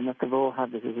past, they must have all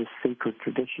had this as a secret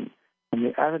tradition. And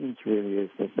the evidence really is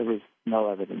that there is no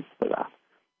evidence for that.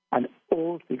 And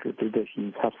all secret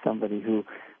traditions have somebody who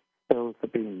spills the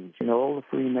beans. You know, all the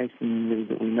Freemasonry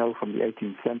that we know from the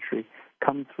 18th century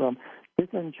comes from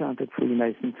disenchanted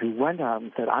Freemasons who went out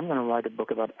and said, I'm going to write a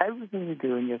book about everything you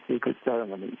do in your secret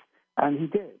ceremonies. And he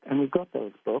did. And we've got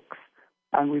those books,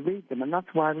 and we read them. And that's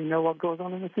why we know what goes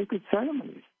on in the secret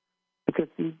ceremonies, because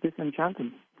these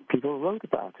disenchanted people wrote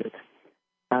about it.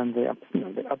 And they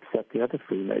upset the other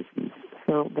Freemasons.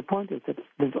 So the point is that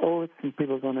there's always some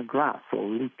people going to grasp or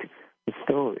leak the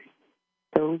story.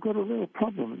 So we've got a real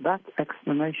problem. That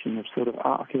explanation of sort of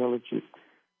archaeology,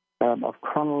 of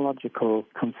chronological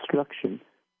construction,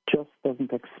 just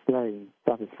doesn't explain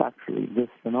satisfactorily this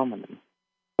phenomenon.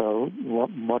 So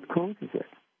what causes it?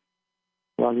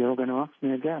 Well, you're going to ask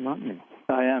me again, aren't you?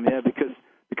 I am, yeah, because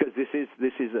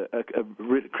this is a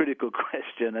critical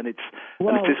question, and it's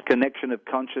this connection of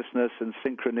consciousness and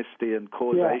synchronicity and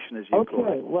causation, as you call it.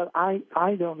 Okay, well,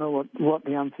 I don't know what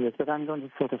the answer is, but I'm going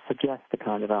to sort of suggest a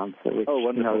kind of answer, which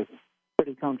is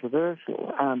pretty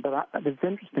controversial. But it's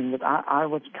interesting that I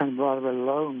was kind of rather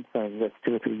alone saying this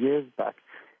 2 or 3 years back,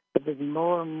 but there's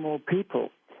more and more people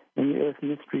in the Earth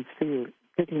mysteries field,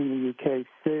 particularly in the UK,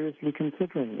 seriously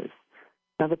considering this.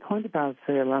 Now, the point about,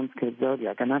 say, a landscape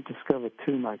zodiac, and I've discovered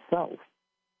too myself,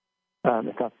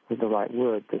 if that's the right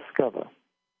word, discover,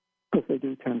 because they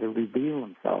do tend to reveal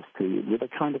themselves to you with a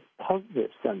kind of positive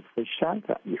sense. They shout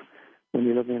at you when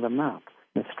you're looking at a map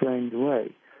in a strange way.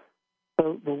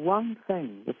 So the one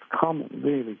thing that's common,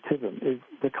 really, to them is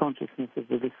the consciousness of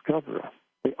the discoverer.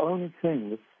 The only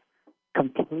thing that's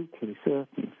completely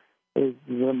certain is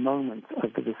the moment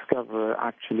of the discoverer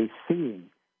actually seeing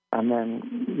and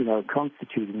then, you know,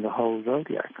 constituting the whole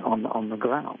zodiac on the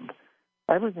ground.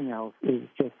 Everything else is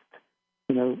just,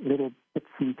 you know, little bits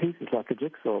and pieces like a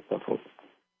jigsaw puzzle.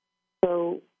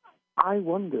 So I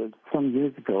wondered some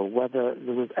years ago whether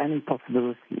there was any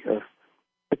possibility of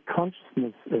the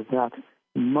consciousness of that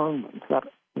moment, that,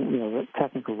 you know, the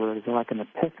technical word is like an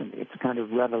epiphany. It's a kind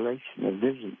of revelation, a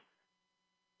vision.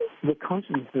 The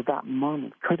consciousness of that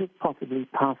moment, could it possibly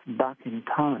pass back in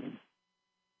time?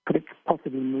 Could it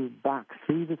possibly move back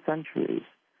through the centuries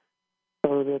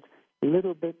so that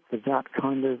little bits of that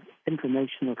kind of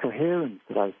informational coherence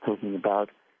that I was talking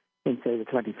about in, say, the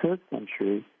 21st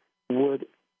century would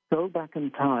go back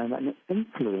in time and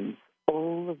influence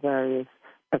all the various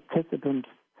participant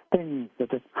things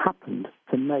that have happened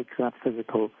to make that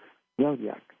physical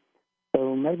zodiac?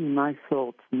 So maybe my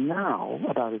thoughts now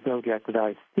about a zodiac that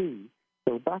I see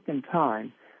go back in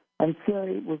time and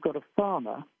say we've got a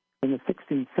farmer in the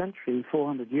 16th century,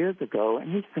 400 years ago,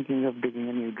 and he's thinking of digging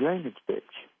a new drainage ditch.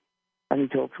 And he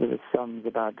talks with his sons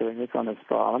about doing this on his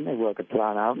farm. They work a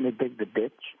plan out, and they dig the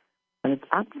ditch. And it's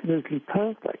absolutely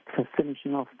perfect for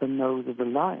finishing off the nose of the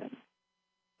lion,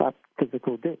 that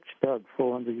physical ditch dug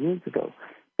 400 years ago.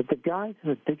 But the guys who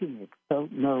are digging it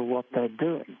don't know what they're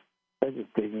doing. They're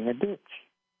just digging a ditch,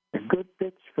 a good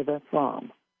ditch for their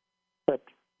farm. But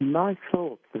my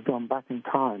thoughts have gone back in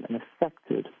time and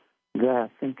affected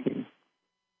their thinking.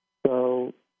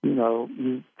 So, you know,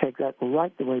 you take that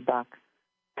right the way back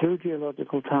through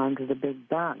geological time to the Big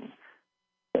Bang.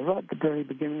 They're right at the very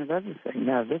beginning of everything.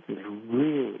 Now, this is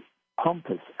really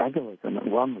pompous egoism at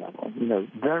one level, you know,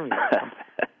 very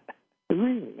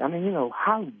really. I mean, you know,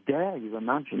 how dare you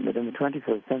imagine that in the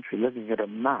 21st century, looking at a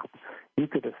map, you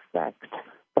could affect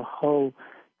the whole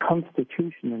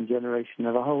constitution and generation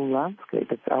of a whole landscape?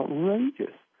 It's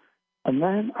outrageous. And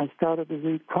then I started to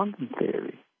read quantum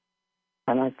theory,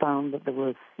 and I found that there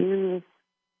were serious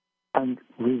and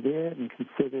revered and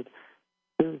considered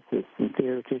physicists and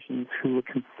theoreticians who were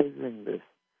considering this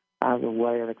as a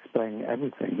way of explaining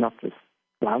everything, not just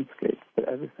landscapes, but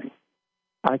everything.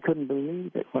 I couldn't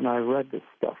believe it when I read this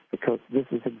stuff, because this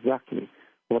is exactly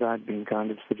what I'd been kind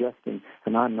of suggesting,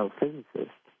 and I'm no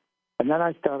physicist. And then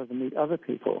I started to meet other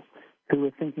people who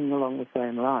were thinking along the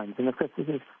same lines. And of course, this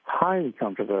is highly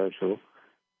controversial,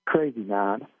 crazy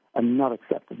mad, and not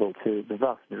acceptable to the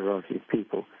vast majority of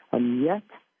people. And yet,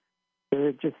 there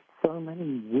are just so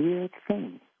many weird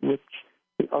things, which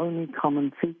the only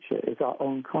common feature is our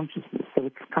own consciousness. So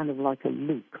it's kind of like a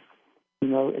loop.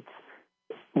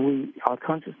 Our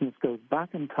consciousness goes back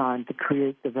in time to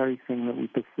create the very thing that we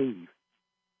perceive.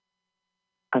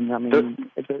 And I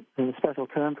mean, there's a special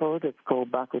term for it. It's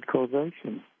called backward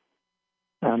causation.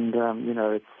 And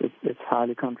it's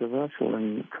highly controversial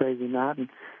and crazy mad. And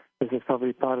this is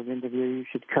probably part of the interview you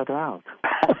should cut out.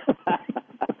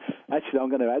 Actually, I'm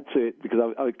going to add to it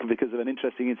because of an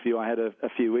interesting interview I had a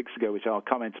few weeks ago, which I'll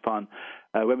comment upon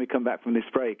when we come back from this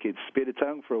break. It's Peter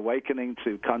Tongue for Awakening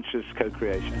to Conscious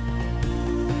Co-Creation.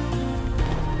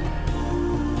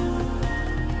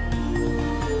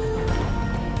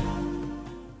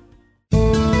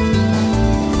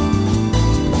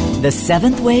 The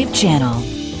Seventh Wave Channel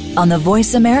on the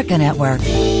Voice America Network.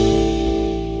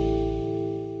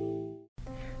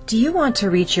 Do you want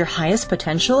to reach your highest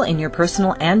potential in your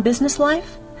personal and business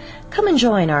life? Come and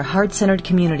join our heart-centered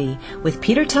community with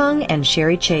Peter Tongue and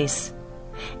Sherry Chase.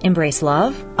 Embrace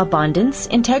love, abundance,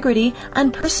 integrity,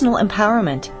 and personal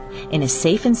empowerment in a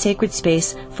safe and sacred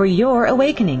space for your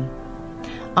awakening.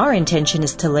 Our intention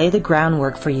is to lay the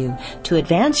groundwork for you to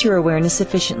advance your awareness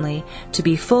sufficiently to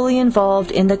be fully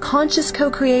involved in the conscious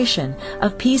co-creation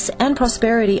of peace and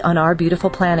prosperity on our beautiful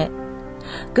planet.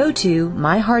 Go to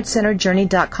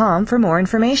myheartcenteredjourney.com for more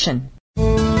information.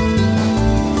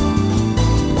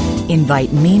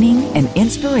 Invite meaning and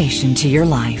inspiration to your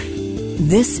life.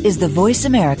 This is the Voice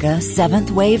America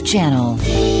 7th Wave Channel.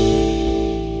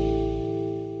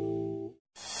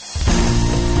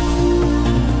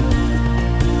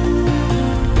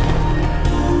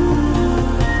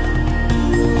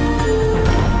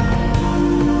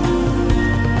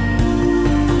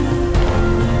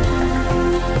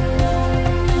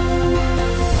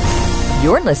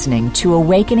 You're listening to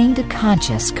Awakening to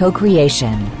Conscious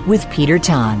Co-Creation with Peter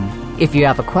Tongue. If you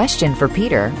have a question for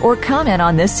Peter or comment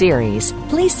on this series,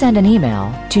 please send an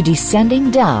email to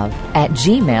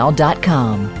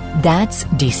descendingdove@gmail.com. That's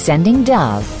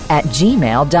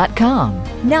descendingdove@gmail.com.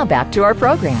 Now back to our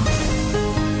program.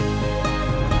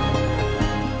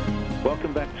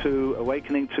 Welcome back to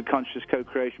Awakening to Conscious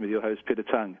Co-Creation with your host, Peter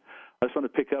Tongue. I just want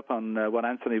to pick up on what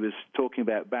Anthony was talking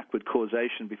about, backward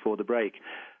causation, before the break.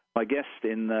 My guest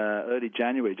in early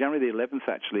January the 11th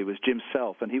actually, was Jim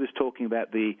Self, and he was talking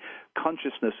about the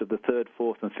consciousness of the third,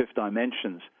 fourth, and fifth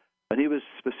dimensions. And he was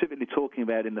specifically talking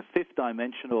about in the fifth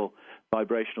dimensional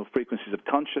vibrational frequencies of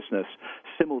consciousness,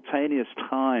 simultaneous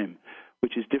time,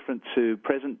 which is different to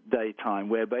present-day time,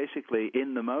 where basically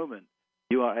in the moment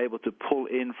you are able to pull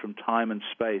in from time and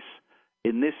space,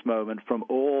 in this moment from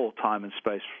all time and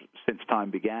space since time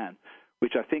began,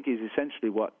 which I think is essentially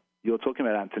what you're talking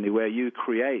about, Anthony, where you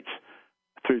create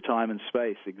through time and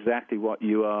space exactly what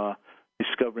you are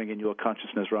discovering in your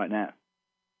consciousness right now.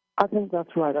 I think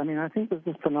that's right. I mean, I think there's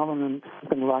this phenomenon,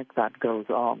 something like that goes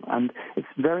on, and it's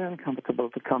very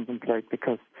uncomfortable to contemplate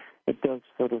because it does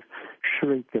sort of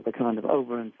shriek at the kind of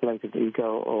overinflated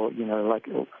ego or, like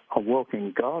a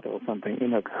walking God or something.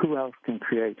 Who else can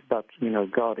create but,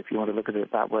 God, if you want to look at it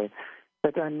that way.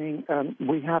 But I mean,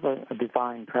 we have a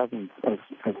divine presence as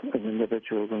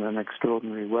individuals in an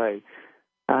extraordinary way.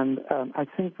 And I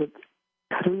think that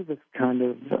through this kind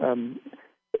of, I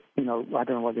don't know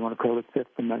what you want to call it,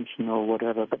 fifth dimension or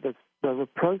whatever, but there are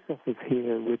processes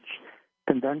here which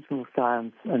conventional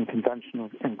science and conventional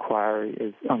inquiry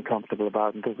is uncomfortable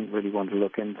about and doesn't really want to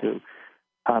look into.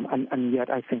 And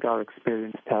yet I think our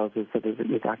experience tells us that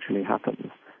it actually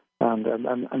happens. And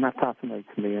that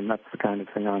fascinates me, and that's the kind of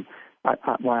thing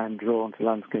why I'm drawn to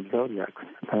landscape zodiacs,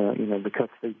 because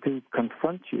they do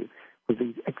confront you with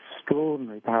these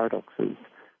extraordinary paradoxes,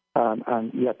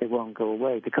 and yet they won't go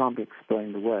away. They can't be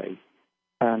explained away.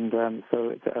 And so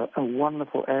it's a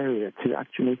wonderful area to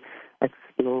actually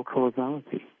explore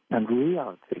causality and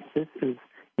reality. This is,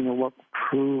 what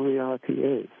true reality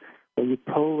is, where you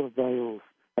pull the veils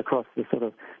across the sort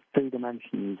of three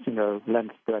dimensions,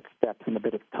 length, breadth, depth, and a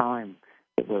bit of time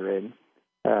that we're in,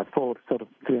 four sort of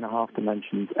 3.5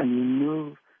 dimensions, and you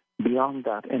move beyond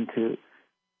that into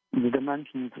the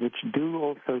dimensions which do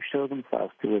also show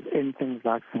themselves to us in things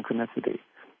like synchronicity,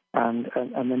 and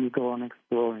then you go on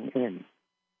exploring in.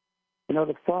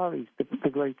 The Far East, the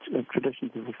great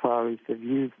traditions of the Far East have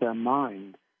used their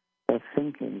mind, their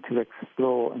thinking, to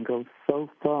explore and go so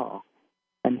far.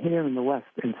 And here in the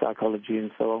West, in psychology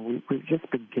and so on, we're just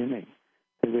beginning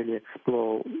to really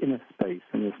explore inner space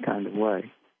in this kind of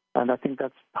way. And I think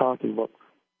that's partly what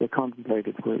we're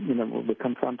contemplated with, what we're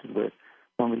confronted with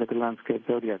when we look at landscape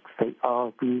zodiacs. They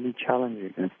are really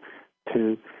challenging us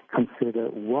to consider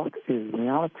what is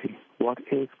reality, what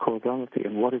is causality,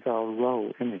 and what is our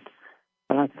role in it.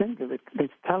 And I think that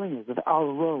it's telling us that our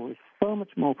role is so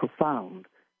much more profound.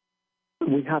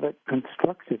 We have a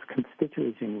constructive,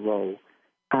 constituting role,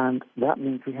 and that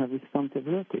means we have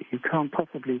responsibility. You can't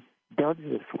possibly dodge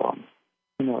this one.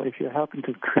 You know, if you're helping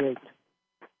to create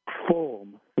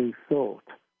form through thought,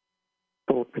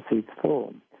 thought precedes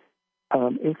form.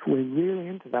 If we're really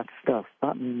into that stuff,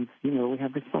 that means, you know, we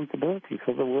have responsibility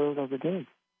for the world as it is.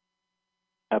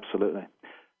 Absolutely.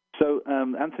 So,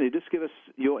 Anthony, just give us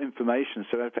your information.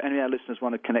 So if any of our listeners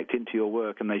want to connect into your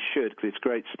work, and they should, because it's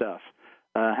great stuff,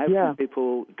 how can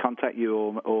people contact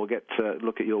you or get to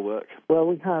look at your work? Well,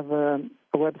 we have a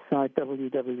website,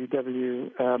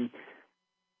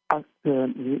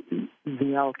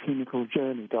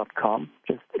 thealchemicaljourney.com.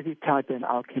 Just if you type in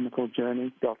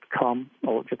alchemicaljourney.com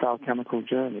or just alchemical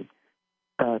journey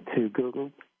to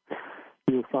Google,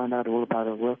 you'll find out all about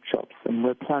our workshops. And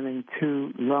we're planning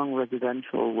 2 long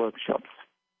residential workshops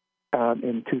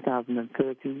in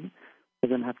 2013. We're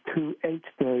going to have 2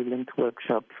 8-day linked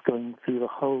workshops going through the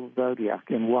whole zodiac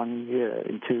in 1 year,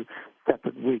 in 2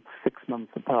 separate weeks, 6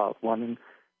 months apart, one in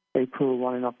April,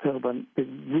 one in October. And the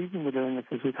reason we're doing this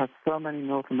is we've had so many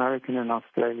North American and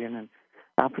Australian and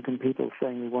African people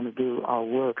saying they want to do our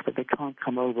work, but they can't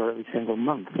come over every single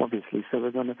month, obviously. So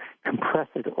we're going to compress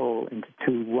it all into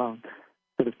 2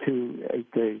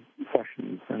 8-day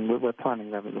sessions, and we're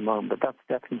planning them at the moment. But that's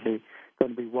definitely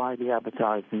going to be widely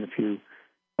advertised in a few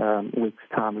weeks'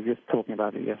 time. We were just talking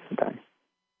about it yesterday.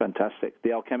 Fantastic.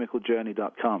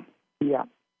 Thealchemicaljourney.com. Yeah.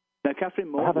 Now, Catherine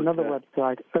Moore, I have another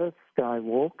website, Earth Sky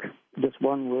Walk, just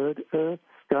one word, Earth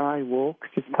Sky Walk.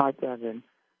 Just type that in,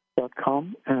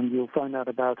 .com, and you'll find out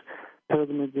about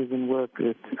pilgrimages and work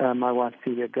that my wife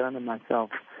Celia Gunn and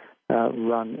myself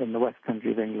run in the West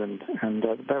Country of England. And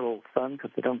they're all fun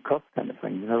because they don't cost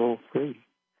anything. They're all free.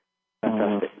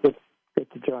 Good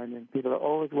to join in. People are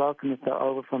always welcome if they're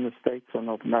over from the States or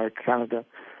North America, Canada,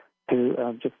 to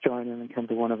just join in and come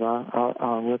to one of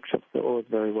our workshops. They're always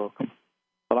very welcome.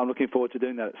 Well, I'm looking forward to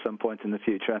doing that at some point in the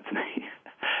future, Anthony.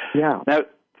 Yeah. Now,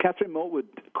 Catherine Morwood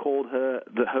called her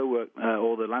work,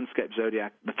 or the landscape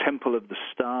zodiac, the Temple of the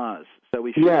Stars. So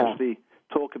we should actually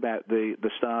talk about the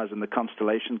stars and the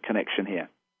constellation connection here.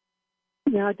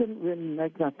 Yeah, I didn't really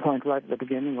make that point right at the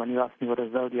beginning when you asked me what a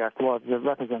zodiac was, the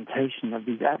representation of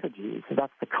these effigies. So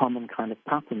that's the common kind of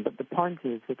pattern. But the point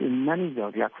is that in many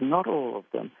zodiacs, not all of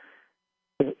them,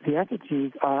 the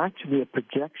effigies are actually a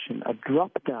projection, a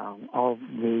drop-down of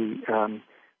the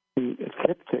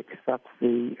ecliptic. That's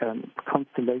the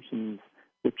constellations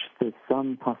which the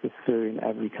sun passes through in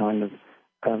every kind of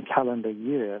calendar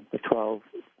year, the 12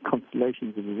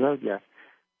 constellations of the zodiac.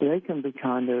 They can be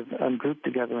kind of grouped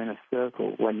together in a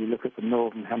circle when you look at the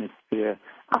northern hemisphere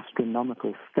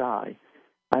astronomical sky.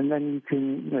 And then you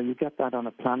can, you get that on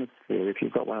a planisphere if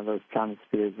you've got one of those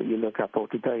planispheres that you look up. Or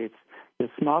today it's your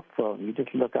smartphone. You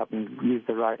just look up and use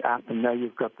the right app, and now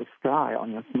you've got the sky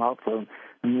on your smartphone.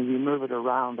 And when you move it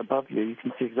around above you, you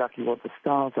can see exactly what the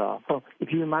stars are. So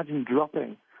if you imagine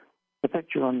dropping the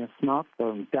picture on your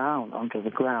smartphone down onto the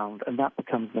ground, and that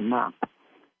becomes the map,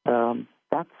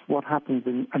 that's what happens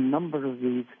in a number of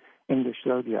these English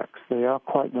zodiacs. They are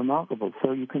quite remarkable.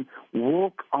 So you can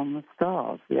walk on the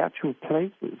stars. The actual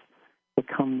places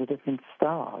become the different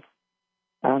stars.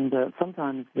 And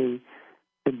sometimes the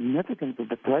significance of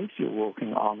the place you're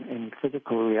walking on in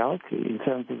physical reality in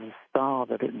terms of the star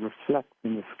that it reflects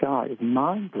in the sky is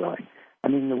mind-blowing. I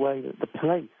mean, the way that the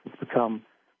place has become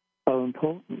so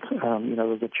important.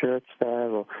 There's a church there,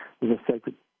 or there's a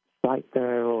sacred site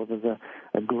there, or there's a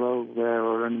grove there,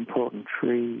 or an important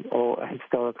tree, or a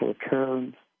historical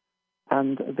occurrence.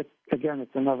 And again,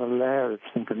 it's another layer of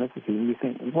synchronicity. And you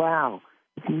think, wow,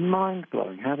 it's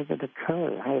mind-blowing. How does it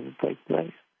occur? How does it take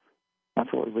place?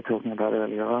 That's what we were talking about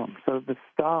earlier on. So the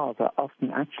stars are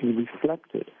often actually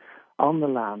reflected on the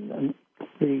land. And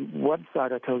the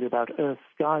website I told you about, Earth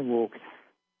Skywalk,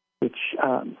 which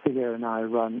Celia and I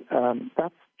run,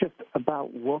 that's just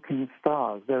about walking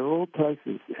stars. They're all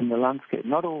places in the landscape,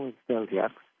 not always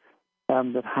zodiacs,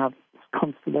 that have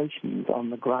constellations on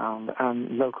the ground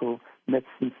and local myths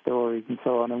and stories and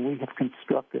so on. And we have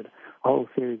constructed a whole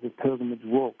series of pilgrimage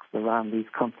walks around these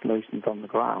constellations on the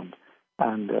ground.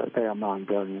 And they are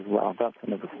mind-blowing as well. That's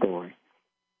another story.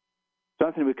 So,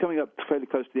 Anthony, we're coming up fairly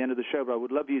close to the end of the show, but I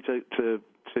would love you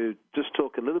to just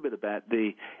talk a little bit about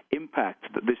the impact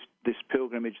that this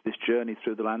pilgrimage, this journey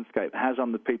through the landscape has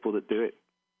on the people that do it.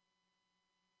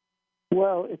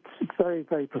 Well, it's very,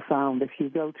 very profound. If you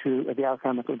go to the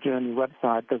Alchemical Journey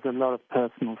website, there's a lot of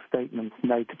personal statements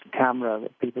made to the camera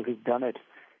of people who've done it,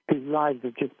 whose lives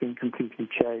have just been completely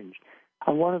changed.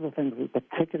 And one of the things that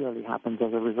particularly happens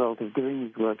as a result of doing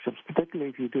these workshops, particularly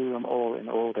if you do them all in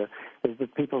order, is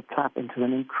that people tap into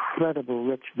an incredible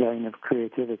rich vein of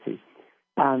creativity.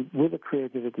 And with the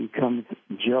creativity comes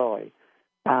joy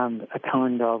and a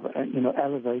kind of,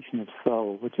 elevation of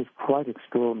soul, which is quite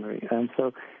extraordinary. And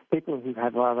so people who've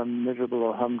had rather miserable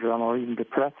or humdrum or even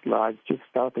depressed lives just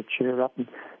start to cheer up and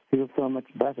feel so much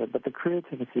better. But the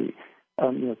creativity,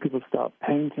 people start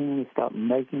painting, they start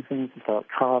making things, they start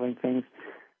carving things,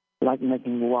 like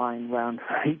making wine round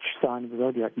each sign of the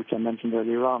zodiac, which I mentioned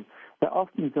earlier on. They're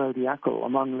often zodiacal.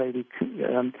 And one lady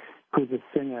who's a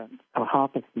singer, a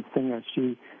harpist and singer,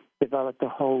 she developed a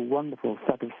whole wonderful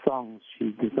set of songs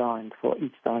she designed for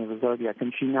each sign of the zodiac.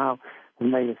 And she now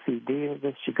has made a CD of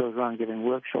this. She goes around giving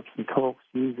workshops and talks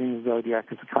using the zodiac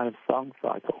as a kind of song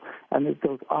cycle. And it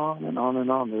goes on and on and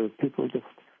on. There are people just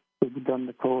who've done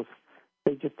the course.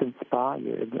 They just inspire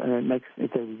you, and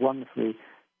it's a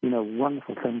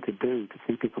wonderful thing to do, to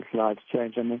see people's lives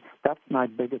change. I mean, that's my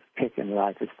biggest kick in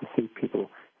life, is to see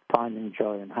people finding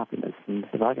joy and happiness. And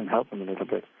if I can help them a little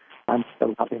bit, I'm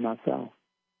so happy myself.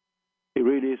 It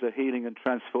really is a healing and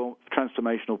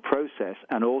transformational process,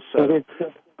 and also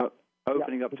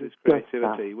opening up to this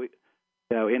creativity.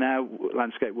 In our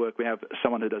landscape work, we have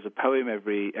someone who does a poem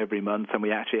every month, and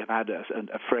we actually have had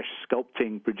a fresh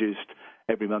sculpting produced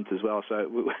every month as well. So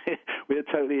we are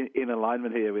totally in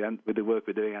alignment here with the work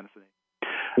we're doing, Anthony.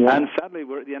 Yeah. And sadly,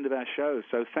 we're at the end of our show.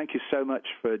 So thank you so much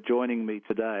for joining me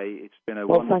today. It's been a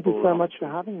wonderful. Well, thank you so much for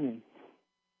having me.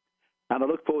 And I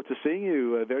look forward to seeing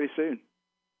you very soon.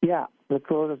 Yeah, look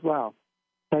forward as well.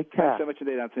 Take care. Thanks so much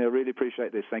indeed, Anthony. I really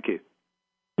appreciate this. Thank you.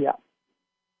 Yeah.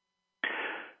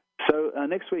 So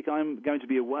next week I'm going to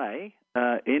be away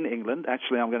in England.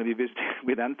 Actually, I'm going to be visiting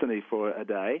with Anthony for a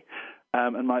day,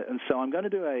 and so I'm going to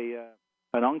do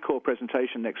an encore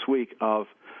presentation next week of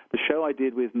the show I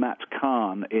did with Matt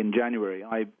Kahn in January.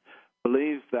 I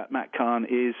believe that Matt Kahn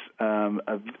is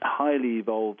a highly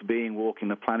evolved being walking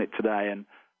the planet today, and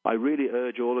I really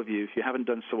urge all of you, if you haven't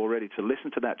done so already, to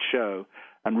listen to that show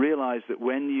and realize that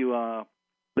when you are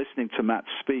listening to Matt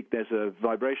speak, there's a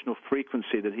vibrational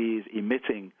frequency that he is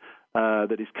emitting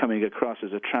that is coming across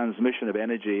as a transmission of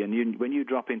energy. And when you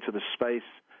drop into the space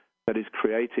that is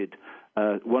created,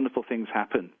 wonderful things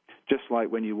happen, just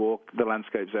like when you walk the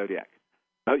landscape zodiac.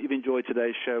 I hope you've enjoyed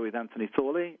today's show with Anthony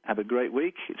Thorley. Have a great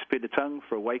week. It's Peter Tongue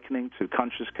for Awakening to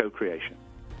Conscious Co-Creation.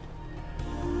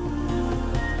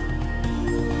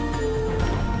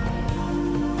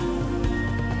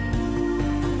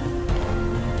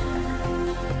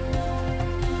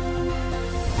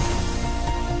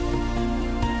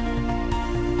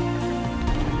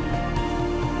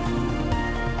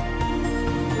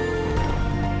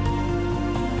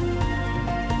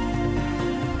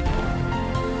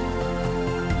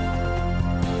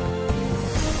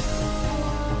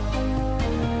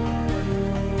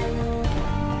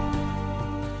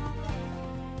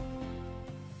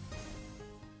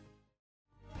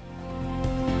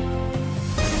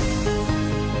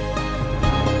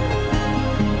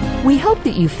 We hope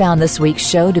that you found this week's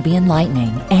show to be enlightening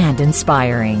and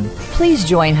inspiring. Please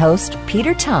join host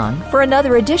Peter Tongue for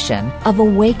another edition of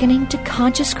Awakening to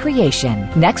Conscious Creation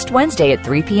next Wednesday at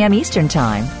 3 p.m. Eastern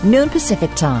Time, noon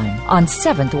Pacific Time on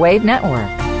Seventh Wave Network.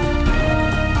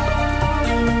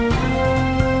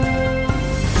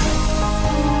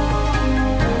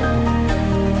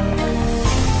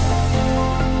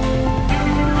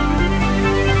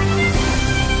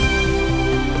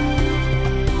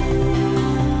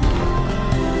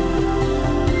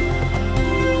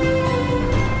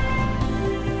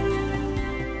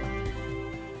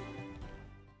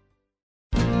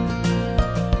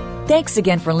 Thanks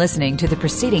again for listening to the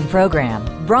preceding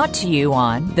program, brought to you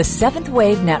on the Seventh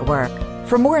Wave Network.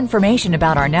 For more information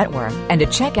about our network and to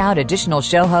check out additional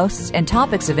show hosts and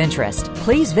topics of interest,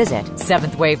 please visit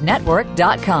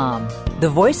seventhwavenetwork.com. The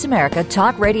Voice America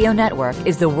Talk Radio Network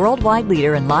is the worldwide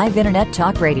leader in live Internet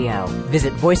talk radio.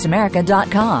 Visit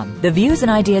voiceamerica.com. The views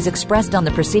and ideas expressed on the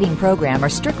preceding program are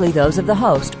strictly those of the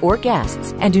host or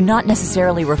guests and do not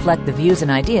necessarily reflect the views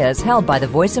and ideas held by the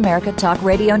Voice America Talk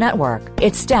Radio Network,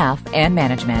 its staff, and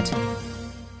management.